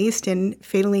most, at least in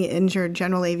fatally injured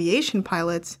general aviation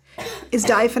pilots, is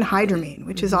diphenhydramine,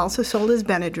 which is also sold as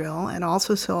Benadryl and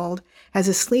also sold as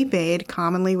a sleep aid,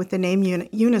 commonly with the name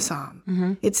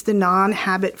Unisom. It's the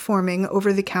non-habit-forming,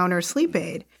 over-the-counter sleep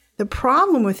aid. The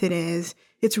problem with it is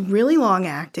it's really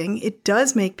long-acting. It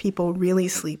does make people really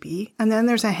sleepy. And then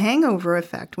there's a hangover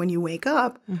effect when you wake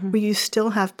up where you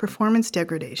still have performance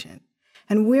degradation.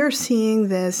 And we're seeing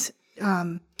this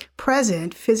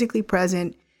physically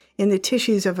present in the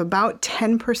tissues of about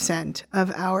 10%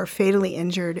 of our fatally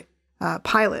injured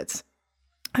pilots.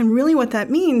 And really what that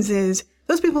means is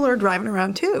those people are driving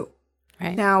around too.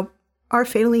 Right. Now, our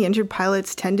fatally injured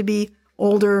pilots tend to be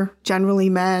older, generally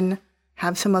men,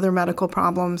 have some other medical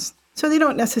problems, so they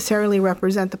don't necessarily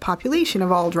represent the population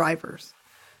of all drivers.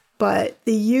 But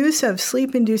the use of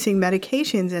sleep-inducing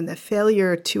medications and the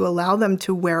failure to allow them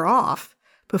to wear off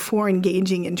before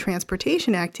engaging in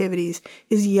transportation activities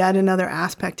is yet another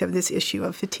aspect of this issue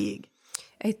of fatigue.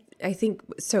 I think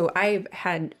so. I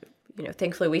had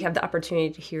thankfully we have the opportunity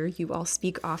to hear you all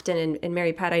speak often. And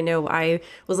Mary Pat, I know I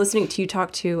was listening to you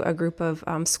talk to a group of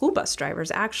school bus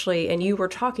drivers actually, and you were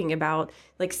talking about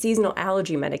like seasonal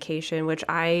allergy medication, which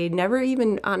I never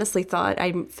even honestly thought.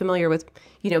 I'm familiar with,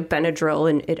 Benadryl,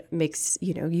 and it makes,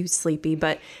 you sleepy,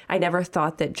 but I never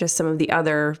thought that just some of the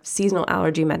other seasonal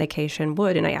allergy medication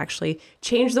would. And I actually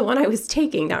changed the one I was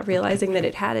taking, not realizing that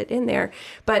it had it in there.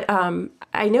 But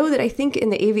I know that I think in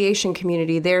the aviation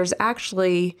community, there's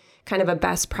actually kind of a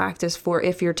best practice for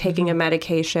if you're taking a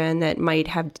medication that might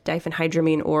have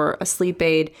diphenhydramine or a sleep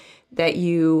aid, that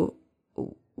you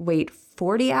wait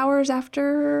 40 hours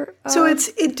after. So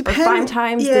it depends. Or 5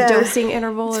 times the dosing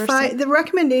interval. The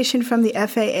recommendation from the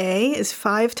FAA is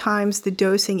 5 times the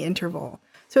dosing interval.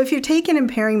 So if you take an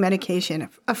impairing medication,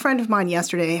 a friend of mine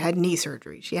yesterday had knee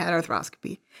surgery. She had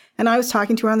arthroscopy. And I was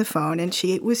talking to her on the phone, and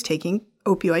she was taking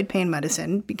opioid pain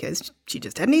medicine because she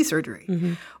just had knee surgery.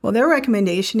 Mm-hmm. Well, their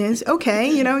recommendation is, okay,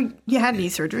 you had knee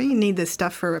surgery. You need this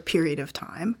stuff for a period of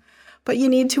time. But you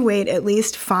need to wait at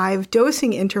least 5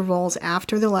 dosing intervals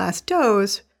after the last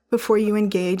dose before you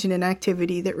engage in an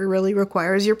activity that really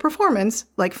requires your performance,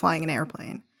 like flying an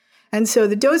airplane. And so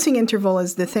the dosing interval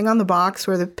is the thing on the box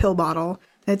or the pill bottle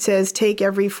that says take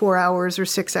every 4 hours or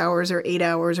 6 hours or 8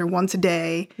 hours or once a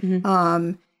day.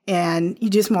 Mm-hmm. And you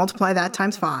just multiply that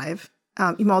times 5.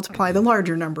 You multiply the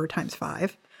larger number times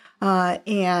 5.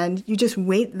 And you just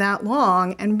wait that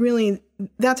long. And really,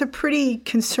 that's a pretty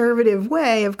conservative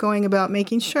way of going about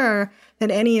making sure that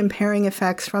any impairing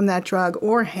effects from that drug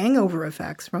or hangover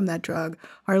effects from that drug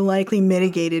are likely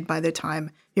mitigated by the time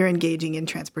you're engaging in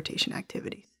transportation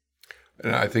activities.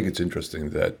 And I think it's interesting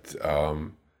that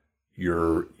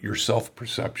your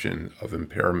self-perception of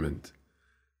impairment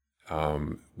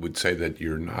would say that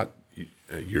you're not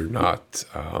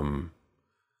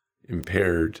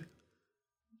impaired.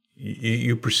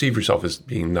 You perceive yourself as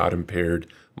being not impaired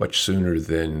much sooner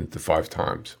than the 5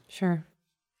 times. Sure.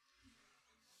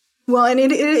 Well, and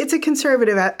it's a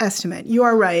conservative estimate. You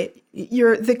are right.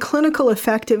 The clinical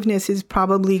effectiveness is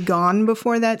probably gone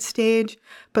before that stage,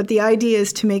 but the idea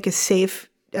is to make a safe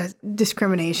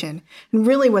discrimination. And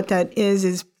really what that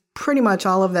is pretty much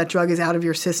all of that drug is out of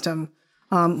your system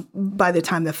by the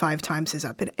time the 5 times is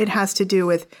up. It has to do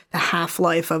with the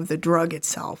half-life of the drug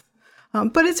itself.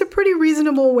 But it's a pretty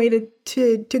reasonable way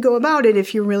to go about it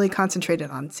if you're really concentrated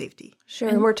on safety. Sure.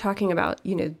 And we're talking about,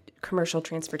 commercial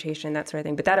transportation, that sort of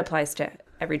thing, but that applies to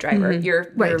every driver. Mm-hmm.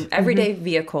 Your everyday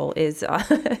vehicle is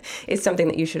something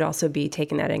that you should also be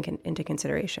taking that into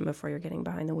consideration before you're getting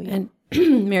behind the wheel. And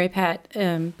Mary Pat,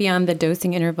 beyond the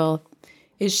dosing interval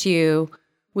issue,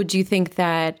 would you think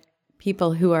that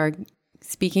people who are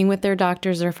speaking with their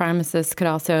doctors or pharmacists could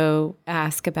also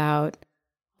ask about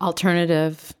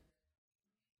alternative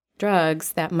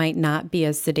drugs that might not be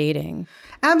as sedating?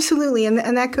 Absolutely. And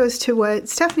that goes to what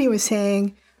Stephanie was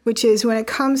saying, which is when it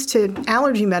comes to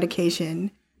allergy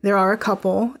medication, there are a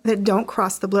couple that don't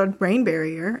cross the blood-brain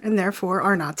barrier and therefore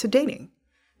are not sedating.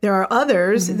 There are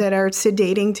others that are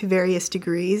sedating to various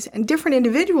degrees, and different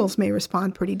individuals may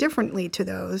respond pretty differently to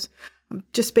those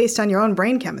just based on your own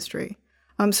brain chemistry.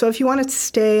 So if you want to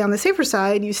stay on the safer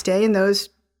side, you stay in those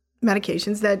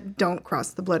medications that don't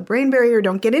cross the blood-brain barrier,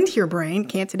 don't get into your brain,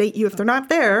 can't sedate you if they're not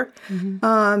there,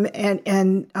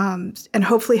 and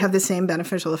hopefully have the same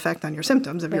beneficial effect on your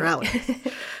symptoms of your allergies.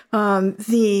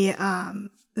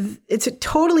 It's a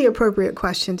totally appropriate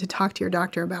question to talk to your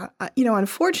doctor about.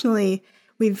 Unfortunately,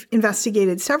 we've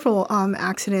investigated several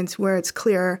accidents where it's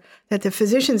clear that the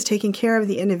physicians taking care of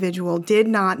the individual did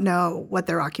not know what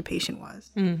their occupation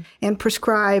was and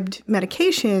prescribed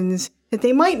medications that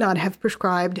they might not have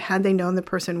prescribed had they known the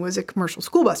person was a commercial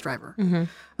school bus driver.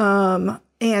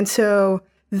 And so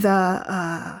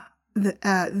that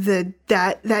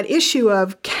issue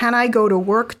of, can I go to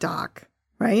work, doc,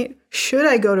 right? Should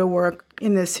I go to work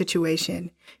in this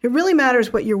situation? It really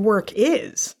matters what your work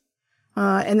is.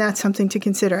 And that's something to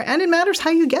consider. And it matters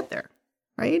how you get there,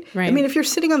 right? I mean, if you're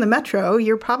sitting on the metro,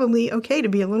 you're probably okay to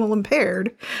be a little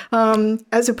impaired,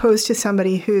 as opposed to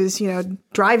somebody who's,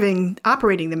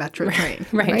 operating the metro train.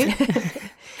 Right.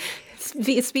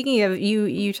 Speaking of,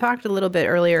 you talked a little bit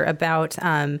earlier about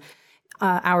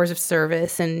hours of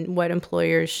service and what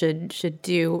employers should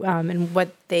do, and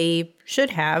what they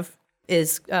should have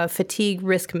is a fatigue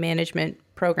risk management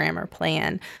program or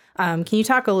plan. Can you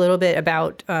talk a little bit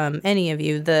about, any of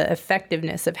you, the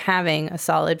effectiveness of having a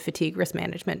solid fatigue risk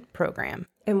management program?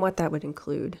 And what that would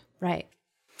include. Right.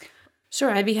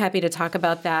 Sure, I'd be happy to talk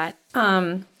about that.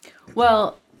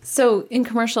 Well, so in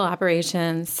commercial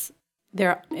operations,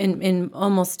 there in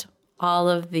almost all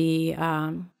of the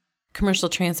commercial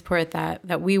transport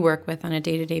that we work with on a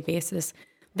day-to-day basis,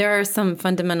 there are some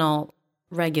fundamental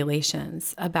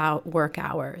regulations about work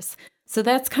hours. So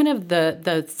that's kind of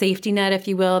the safety net, if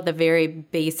you will, the very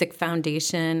basic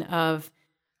foundation of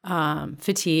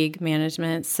fatigue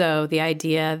management. So the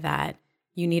idea that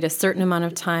you need a certain amount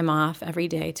of time off every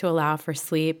day to allow for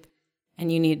sleep,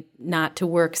 and you need not to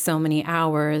work so many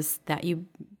hours that you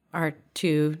are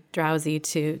too drowsy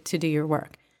to do your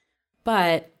work.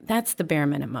 But that's the bare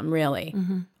minimum, really.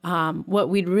 What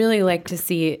we'd really like to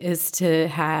see is to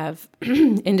have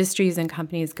industries and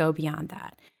companies go beyond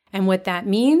that. And what that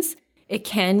means, it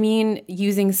can mean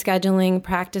using scheduling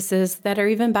practices that are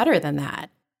even better than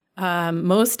that.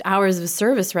 Most hours of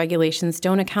service regulations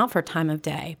don't account for time of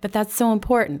day, but that's so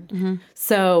important.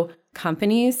 So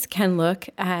companies can look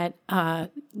at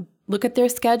their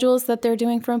schedules that they're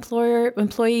doing for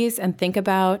employees and think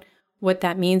about what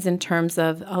that means in terms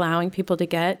of allowing people to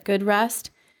get good rest.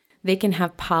 They can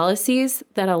have policies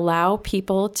that allow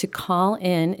people to call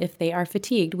in if they are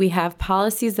fatigued. We have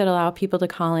policies that allow people to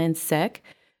call in sick,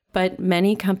 but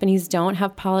many companies don't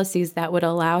have policies that would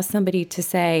allow somebody to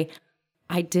say,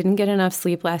 I didn't get enough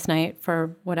sleep last night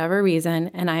for whatever reason,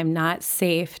 and I'm not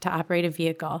safe to operate a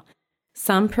vehicle.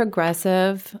 Some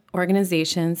progressive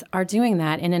organizations are doing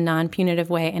that in a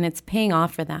non-punitive way, and it's paying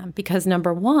off for them because,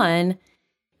 number one,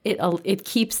 it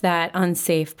keeps that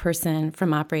unsafe person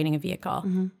from operating a vehicle.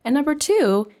 And number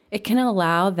two, it can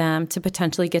allow them to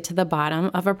potentially get to the bottom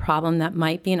of a problem that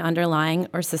might be an underlying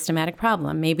or systematic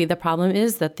problem. Maybe the problem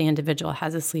is that the individual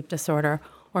has a sleep disorder,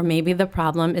 or maybe the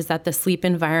problem is that the sleep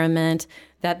environment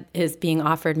that is being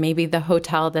offered, maybe the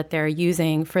hotel that they're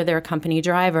using for their company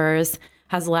drivers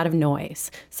has a lot of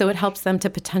noise. So it helps them to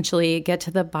potentially get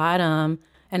to the bottom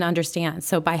and understand.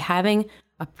 So by having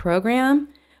a program,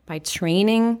 by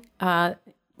training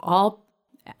all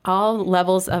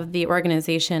levels of the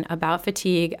organization about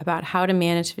fatigue, about how to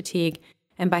manage fatigue,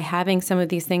 and by having some of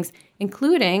these things,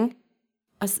 including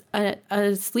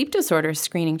a sleep disorder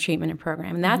screening treatment and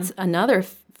program. And that's another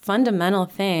fundamental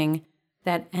thing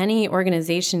that any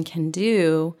organization can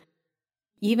do,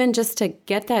 even just to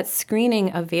get that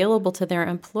screening available to their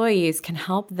employees can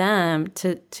help them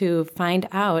to find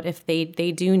out if they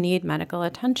do need medical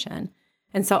attention.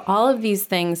 And so all of these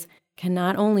things can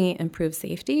not only improve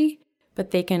safety,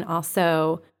 but they can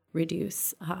also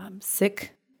reduce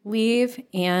sick leave.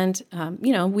 And,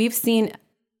 we've seen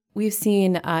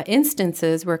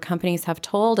instances where companies have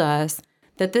told us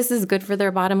that this is good for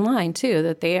their bottom line, too,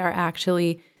 that they are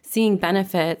actually seeing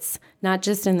benefits, not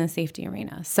just in the safety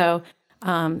arena. So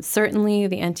certainly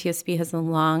the NTSB has a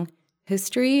long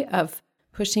history of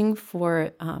pushing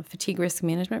for fatigue risk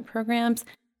management programs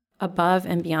above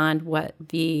and beyond what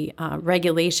the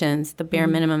regulations, the bare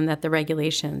minimum that the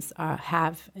regulations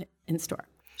have in store.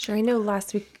 Sure. I know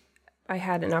last week I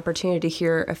had an opportunity to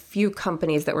hear a few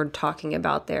companies that were talking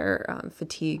about their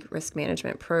fatigue risk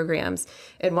management programs.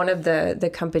 And one of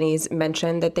the companies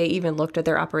mentioned that they even looked at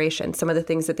their operations, some of the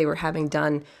things that they were having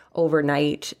done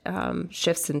overnight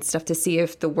shifts and stuff to see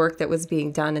if the work that was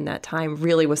being done in that time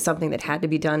really was something that had to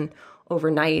be done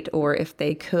overnight, or if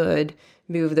they could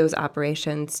move those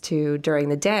operations to during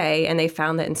the day. And they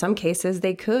found that in some cases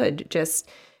they could just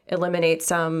eliminate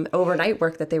some overnight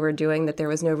work that they were doing, that there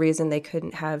was no reason they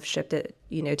couldn't have shifted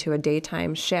it, to a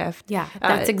daytime shift. Yeah,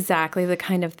 that's exactly the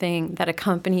kind of thing that a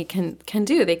company can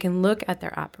do. They can look at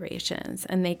their operations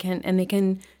and they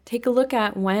can take a look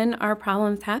at when are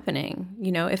problems happening.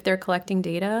 If they're collecting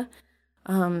data,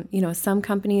 some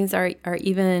companies are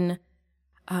even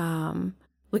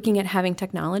looking at having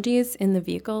technologies in the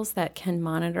vehicles that can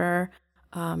monitor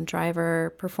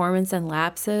driver performance and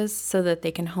lapses so that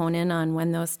they can hone in on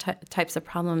when those types of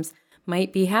problems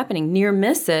might be happening. Near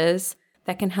misses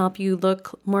that can help you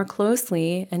look more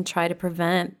closely and try to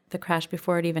prevent the crash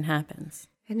before it even happens.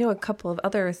 I know a couple of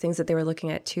other things that they were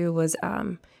looking at too was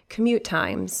commute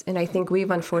times. And I think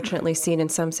we've unfortunately seen in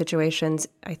some situations,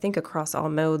 I think across all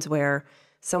modes, where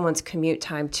someone's commute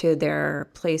time to their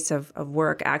place of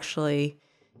work actually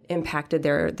impacted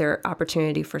their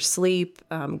opportunity for sleep,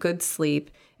 good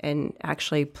sleep, and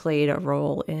actually played a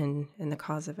role in the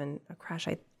cause of a crash.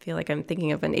 I feel like I'm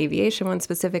thinking of an aviation one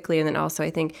specifically, and then also I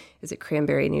think, is it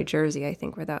Cranberry, New Jersey, I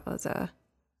think, where that was a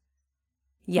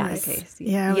case.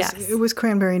 Yeah, it was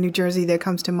Cranberry, New Jersey that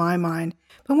comes to my mind.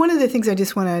 But one of the things I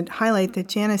just want to highlight that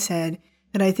Jana said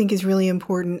that I think is really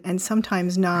important and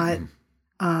sometimes not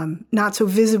so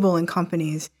visible in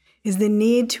companies is the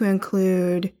need to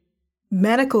include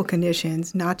medical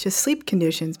conditions, not just sleep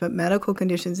conditions, but medical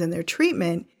conditions and their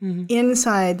treatment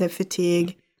inside the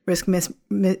fatigue risk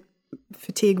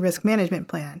management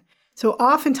plan. So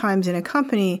oftentimes in a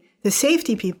company, the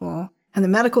safety people and the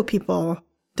medical people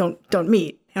don't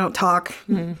meet. They don't talk.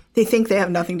 They think they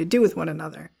have nothing to do with one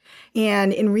another.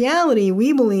 And in reality,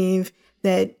 we believe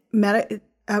that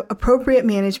appropriate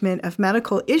management of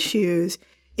medical issues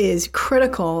is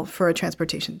critical for a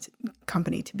transportation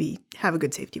company to have a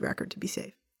good safety record, to be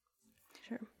safe.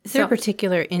 Is there a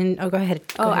particular go ahead.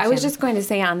 I was just going to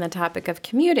say on the topic of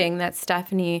commuting that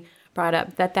Stephanie brought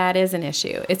up that is an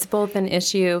issue. It's both an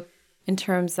issue in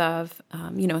terms of,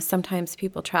 sometimes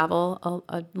people travel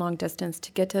a long distance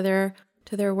to get to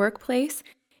their workplace.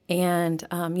 And,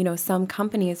 some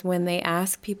companies, when they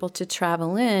ask people to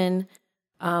travel in,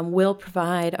 will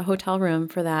provide a hotel room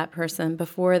for that person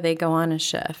before they go on a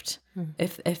shift.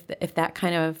 If that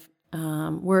kind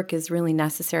of work is really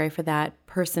necessary for that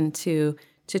person to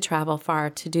travel far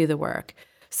to do the work.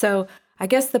 So I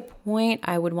guess the point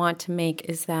I would want to make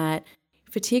is that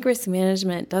fatigue risk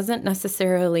management doesn't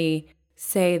necessarily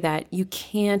say that you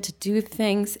can't do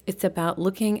things. It's about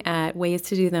looking at ways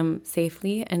to do them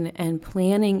safely and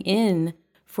planning in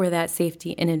for that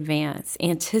safety in advance,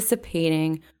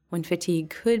 anticipating when fatigue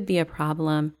could be a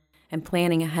problem and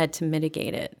planning ahead to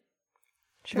mitigate it.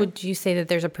 Sure. Would you say that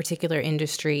there's a particular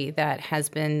industry that has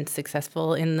been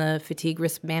successful in the fatigue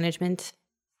risk management?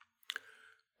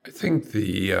 I think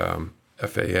the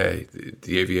FAA,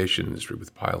 the aviation industry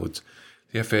with pilots,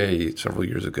 the FAA several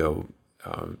years ago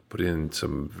put in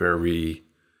some very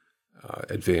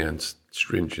advanced,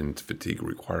 stringent fatigue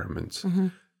requirements.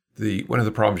 One of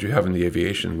the problems you have in the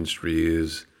aviation industry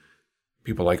is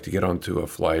people like to get onto a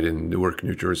flight in Newark,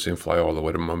 New Jersey, and fly all the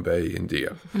way to Mumbai,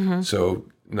 India. So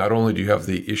not only do you have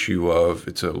the issue of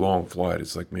it's a long flight,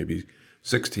 it's like maybe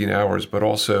 16 hours, but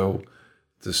also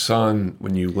the sun,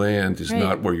 when you land, is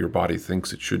not where your body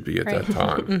thinks it should be at that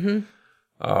time.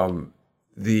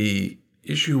 The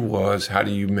issue was, how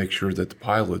do you make sure that the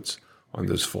pilots on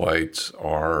those flights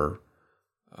are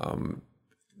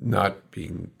not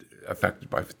being affected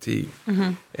by fatigue?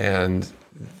 And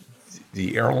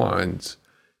the airlines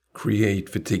create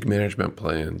fatigue management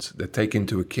plans that take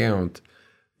into account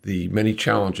the many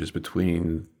challenges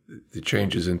between the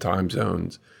changes in time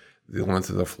zones, the length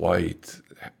of the flight,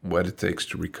 what it takes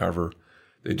to recover.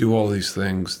 They do all these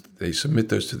things. They submit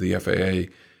those to the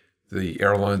FAA. The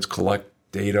airlines collect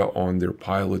data on their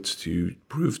pilots to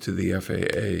prove to the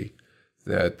FAA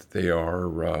that they are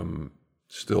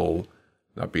still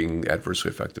not being adversely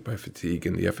affected by fatigue,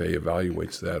 and the FAA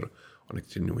evaluates that on a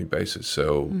continuing basis.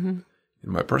 So in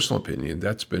my personal opinion,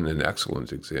 that's been an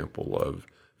excellent example of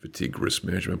fatigue risk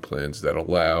management plans that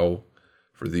allow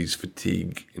for these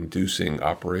fatigue-inducing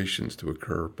operations to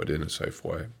occur, but in a safe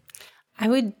way. I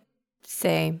would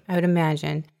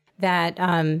imagine that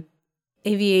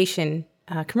aviation,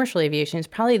 commercial aviation, is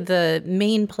probably the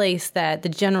main place that the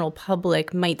general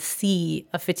public might see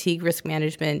a fatigue risk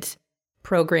management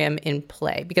program in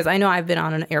play. Because I know I've been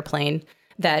on an airplane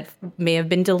that may have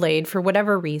been delayed for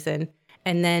whatever reason,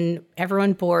 and then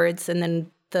everyone boards, and then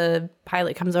the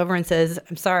pilot comes over and says,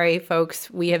 "I'm sorry,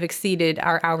 folks, we have exceeded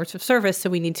our hours of service, so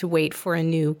we need to wait for a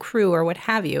new crew," or what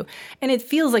have you. And it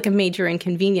feels like a major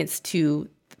inconvenience to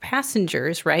the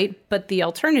passengers, right? But the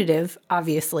alternative,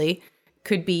 obviously,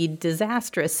 could be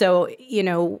disastrous. So,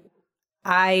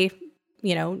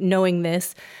 knowing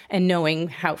this and knowing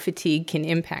how fatigue can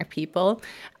impact people,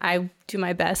 I do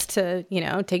my best to,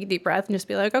 take a deep breath and just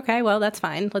be like, okay, well, that's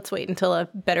fine. Let's wait until a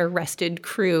better rested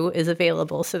crew is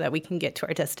available so that we can get to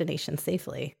our destination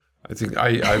safely. I think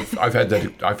I've had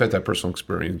that personal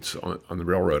experience on the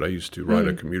railroad. I used to ride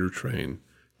a commuter train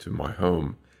to my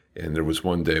home, and there was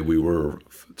one day we were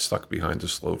stuck behind a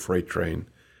slow freight train,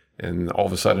 and all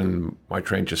of a sudden my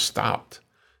train just stopped.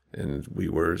 And we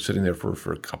were sitting there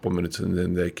for a couple minutes, and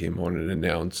then they came on and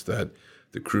announced that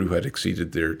the crew had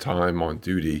exceeded their time on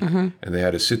duty, and they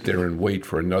had to sit there and wait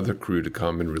for another crew to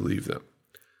come and relieve them.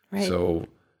 Right. So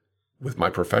with my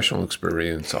professional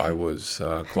experience, I was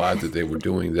glad that they were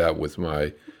doing that. With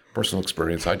my personal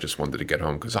experience, I just wanted to get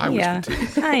home because I was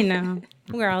fatigued. I know.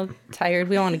 We're all tired.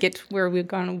 We want to get to where we're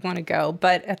going to want to go,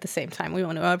 but at the same time, we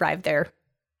want to arrive there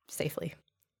safely.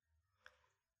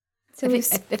 So I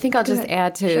think I'll just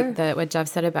add to what Jeff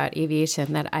said about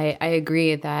aviation, that I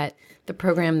agree that the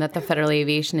program that the Federal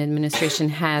Aviation Administration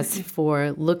has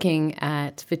for looking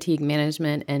at fatigue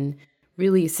management and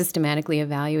really systematically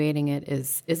evaluating it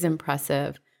is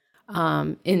impressive.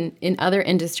 In other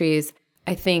industries,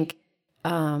 I think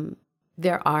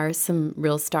there are some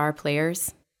real star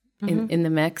players in the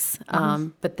mix,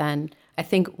 but then I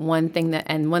think one thing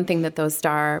that those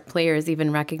star players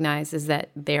even recognize is that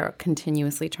they're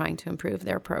continuously trying to improve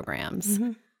their programs.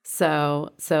 So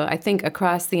I think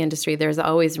across the industry, there's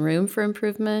always room for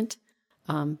improvement.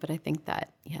 But I think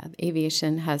that,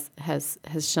 aviation has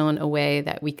shown a way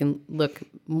that we can look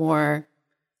more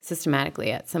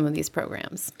systematically at some of these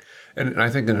programs. And I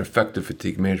think an effective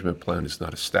fatigue management plan is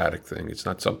not a static thing. It's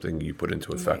not something you put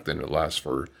into effect and it lasts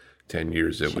for 10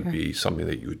 years. It would be something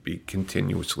that you would be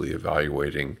continuously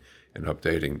evaluating and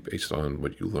updating based on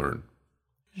what you learn.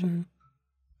 Mm-hmm.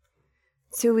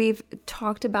 So we've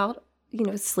talked about,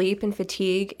 sleep and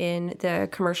fatigue in the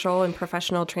commercial and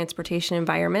professional transportation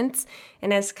environments.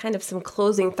 And as kind of some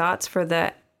closing thoughts for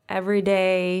the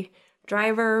everyday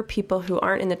driver, people who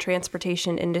aren't in the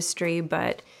transportation industry,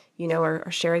 but,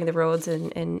 are sharing the roads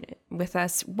and with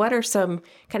us, what are some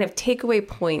kind of takeaway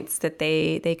points that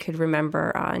they could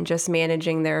remember on just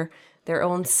managing their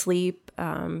own sleep?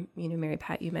 Mary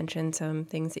Pat, you mentioned some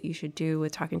things that you should do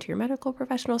with talking to your medical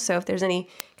professional. So if there's any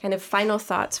kind of final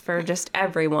thoughts for just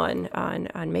everyone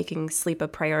on making sleep a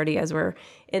priority as we're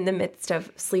in the midst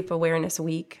of Sleep Awareness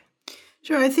Week.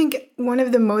 Sure. I think one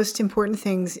of the most important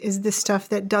things is the stuff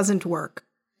that doesn't work,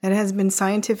 that has been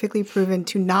scientifically proven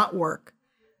to not work.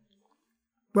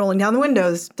 Rolling down the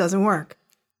windows doesn't work.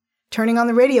 Turning on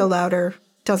the radio louder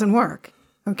doesn't work.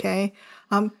 Okay.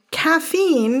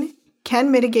 Caffeine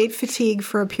can mitigate fatigue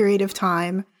for a period of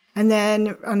time. And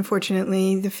then,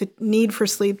 unfortunately, the need for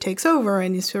sleep takes over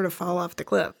and you sort of fall off the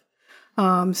cliff.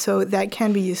 So that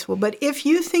can be useful. But if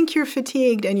you think you're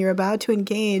fatigued and you're about to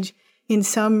engage in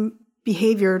some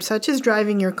behavior, such as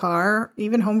driving your car,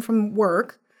 even home from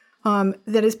work,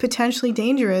 that is potentially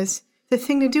dangerous, the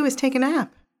thing to do is take a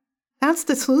nap. That's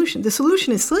the solution. The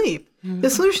solution is sleep. Mm-hmm.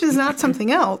 The solution is not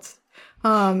something else.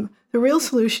 The real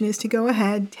solution is to go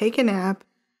ahead, take a nap,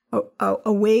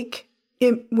 awake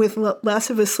with less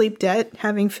of a sleep debt,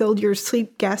 having filled your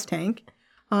sleep gas tank,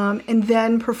 and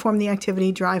then perform the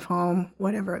activity, drive home,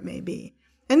 whatever it may be.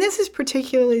 And this is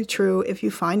particularly true if you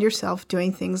find yourself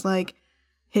doing things like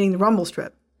hitting the rumble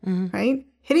strip, right?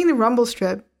 Hitting the rumble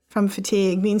strip from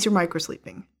fatigue means you're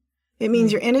microsleeping. It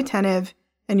means you're inattentive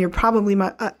and you're probably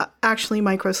actually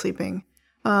microsleeping.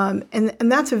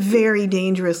 And that's a very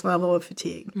dangerous level of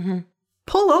fatigue. Mm-hmm.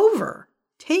 Pull over.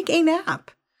 Take a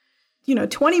nap.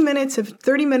 20 minutes of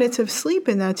 30 minutes of sleep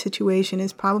in that situation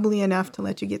is probably enough to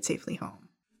let you get safely home.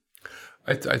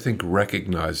 I think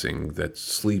recognizing that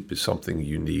sleep is something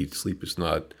you need. Sleep is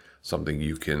not something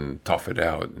you can tough it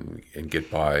out and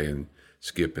get by and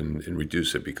skip and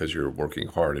reduce it because you're working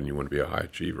hard and you want to be a high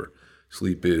achiever.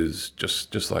 Sleep is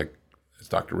just like, as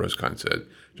Dr. Roskine said,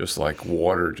 just like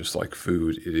water, just like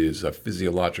food. It is a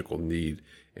physiological need,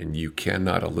 and you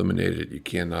cannot eliminate it. You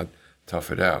cannot tough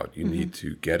it out. You need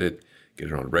to get it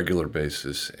on a regular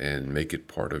basis, and make it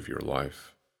part of your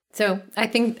life. So I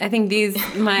think these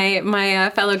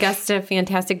my fellow guests did a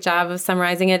fantastic job of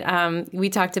summarizing it.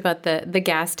 We talked about the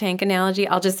gas tank analogy.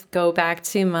 I'll just go back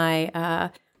to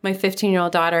my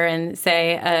 15-year-old daughter and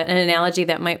say an analogy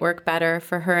that might work better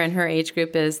for her and her age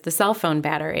group is the cell phone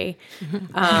battery.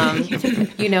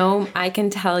 I can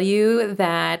tell you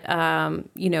that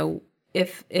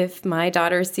if my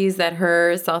daughter sees that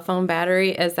her cell phone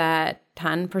battery is at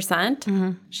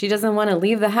 10%, she doesn't want to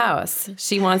leave the house.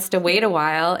 She wants to wait a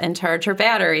while and charge her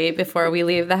battery before we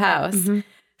leave the house. Mm-hmm.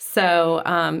 So,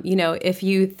 if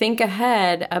you think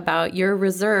ahead about your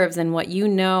reserves and what you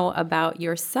know about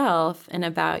yourself and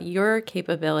about your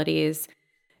capabilities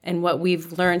and what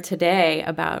we've learned today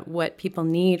about what people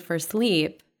need for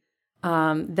sleep,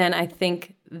 then I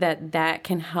think that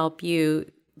can help you,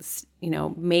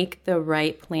 make the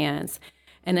right plans.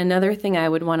 And another thing I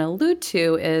would want to allude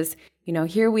to is,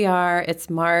 here we are, it's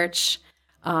March.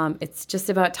 It's just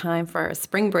about time for a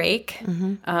spring break.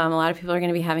 Mm-hmm. A lot of people are going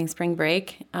to be having spring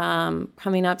break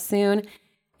coming up soon.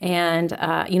 And,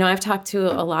 I've talked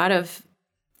to a lot of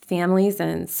families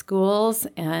and schools,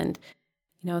 and,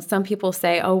 some people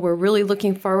say, oh, we're really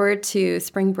looking forward to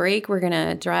spring break. We're going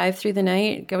to drive through the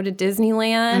night, go to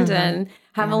Disneyland and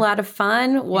have a lot of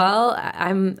fun. Yeah. Well,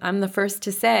 I'm the first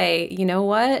to say, you know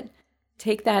what?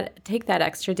 Take that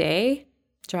extra day,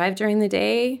 drive during the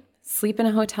day, sleep in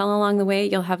a hotel along the way.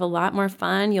 You'll have a lot more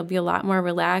fun. You'll be a lot more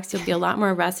relaxed. You'll be a lot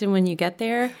more rested when you get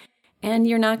there. And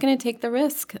you're not going to take the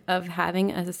risk of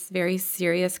having a very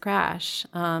serious crash.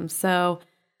 So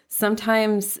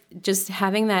sometimes just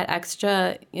having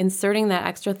inserting that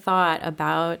extra thought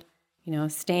about,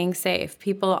 staying safe.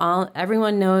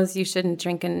 Everyone knows you shouldn't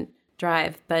drink and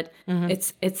drive, but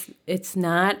it's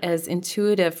not as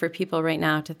intuitive for people right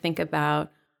now to think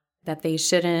about that they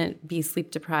shouldn't be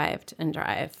sleep deprived and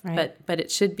drive, right. but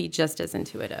it should be just as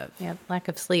intuitive. Yeah, lack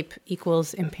of sleep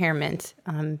equals impairment,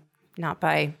 not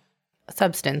by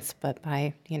substance, but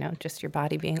by, just your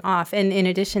body being off. And in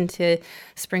addition to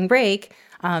spring break,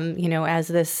 As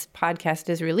this podcast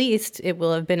is released, it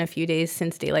will have been a few days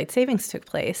since daylight savings took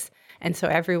place. And so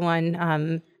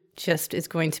everyone just is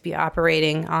going to be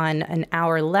operating on an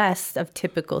hour less of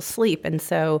typical sleep. And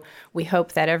so we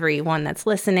hope that everyone that's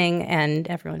listening and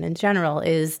everyone in general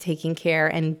is taking care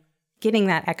and getting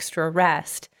that extra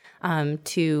rest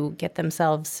to get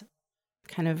themselves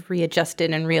kind of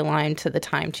readjusted and realigned to the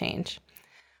time change.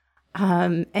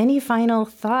 Any final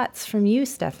thoughts from you,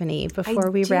 Stephanie,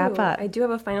 before we wrap up? I do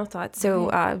have a final thought.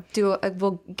 So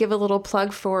we'll give a little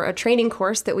plug for a training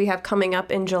course that we have coming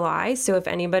up in July. So if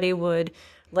anybody would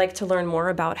like to learn more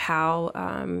about how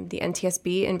the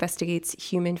NTSB investigates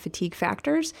human fatigue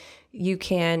factors, you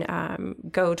can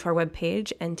go to our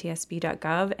webpage,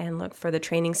 ntsb.gov, and look for the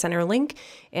training center link.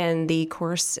 And the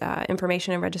course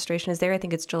information and registration is there. I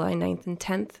think it's July 9th and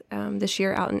 10th this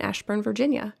year out in Ashburn,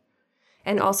 Virginia.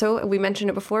 And also, we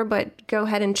mentioned it before, but go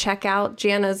ahead and check out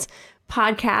Jana's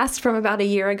podcast from about a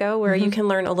year ago, where you can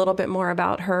learn a little bit more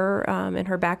about her and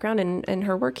her background and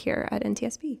her work here at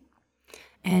NTSB.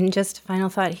 And just a final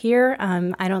thought here,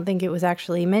 I don't think it was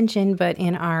actually mentioned, but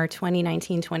in our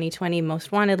 2019-2020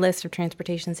 Most Wanted list of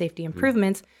transportation safety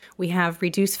improvements, we have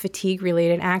reduce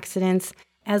fatigue-related accidents,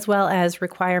 as well as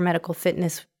require medical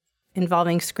fitness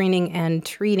involving screening and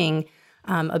treating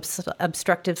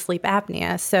obstructive sleep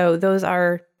apnea. So those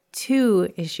are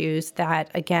two issues that,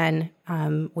 again,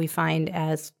 we find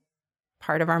as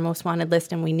part of our Most Wanted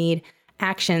list, and we need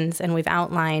actions, and we've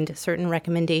outlined certain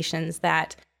recommendations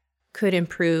that could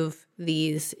improve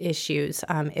these issues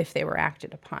if they were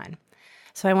acted upon.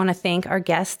 So I want to thank our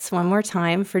guests one more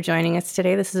time for joining us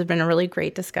today. This has been a really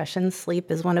great discussion. Sleep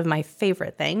is one of my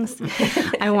favorite things.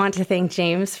 I want to thank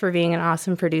James for being an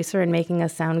awesome producer and making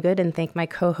us sound good, and thank my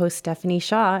co-host Stephanie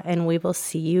Shaw, and we will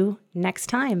see you next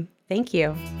time. Thank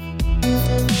you.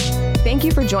 Thank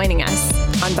you for joining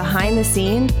us on Behind the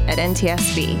Scene at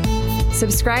NTSB.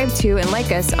 Subscribe to and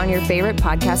like us on your favorite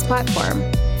podcast platform.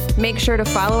 Make sure to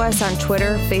follow us on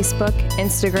Twitter, Facebook,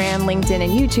 Instagram, LinkedIn,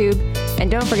 and YouTube. And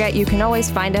don't forget, you can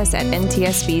always find us at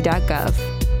ntsb.gov.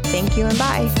 Thank you and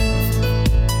bye.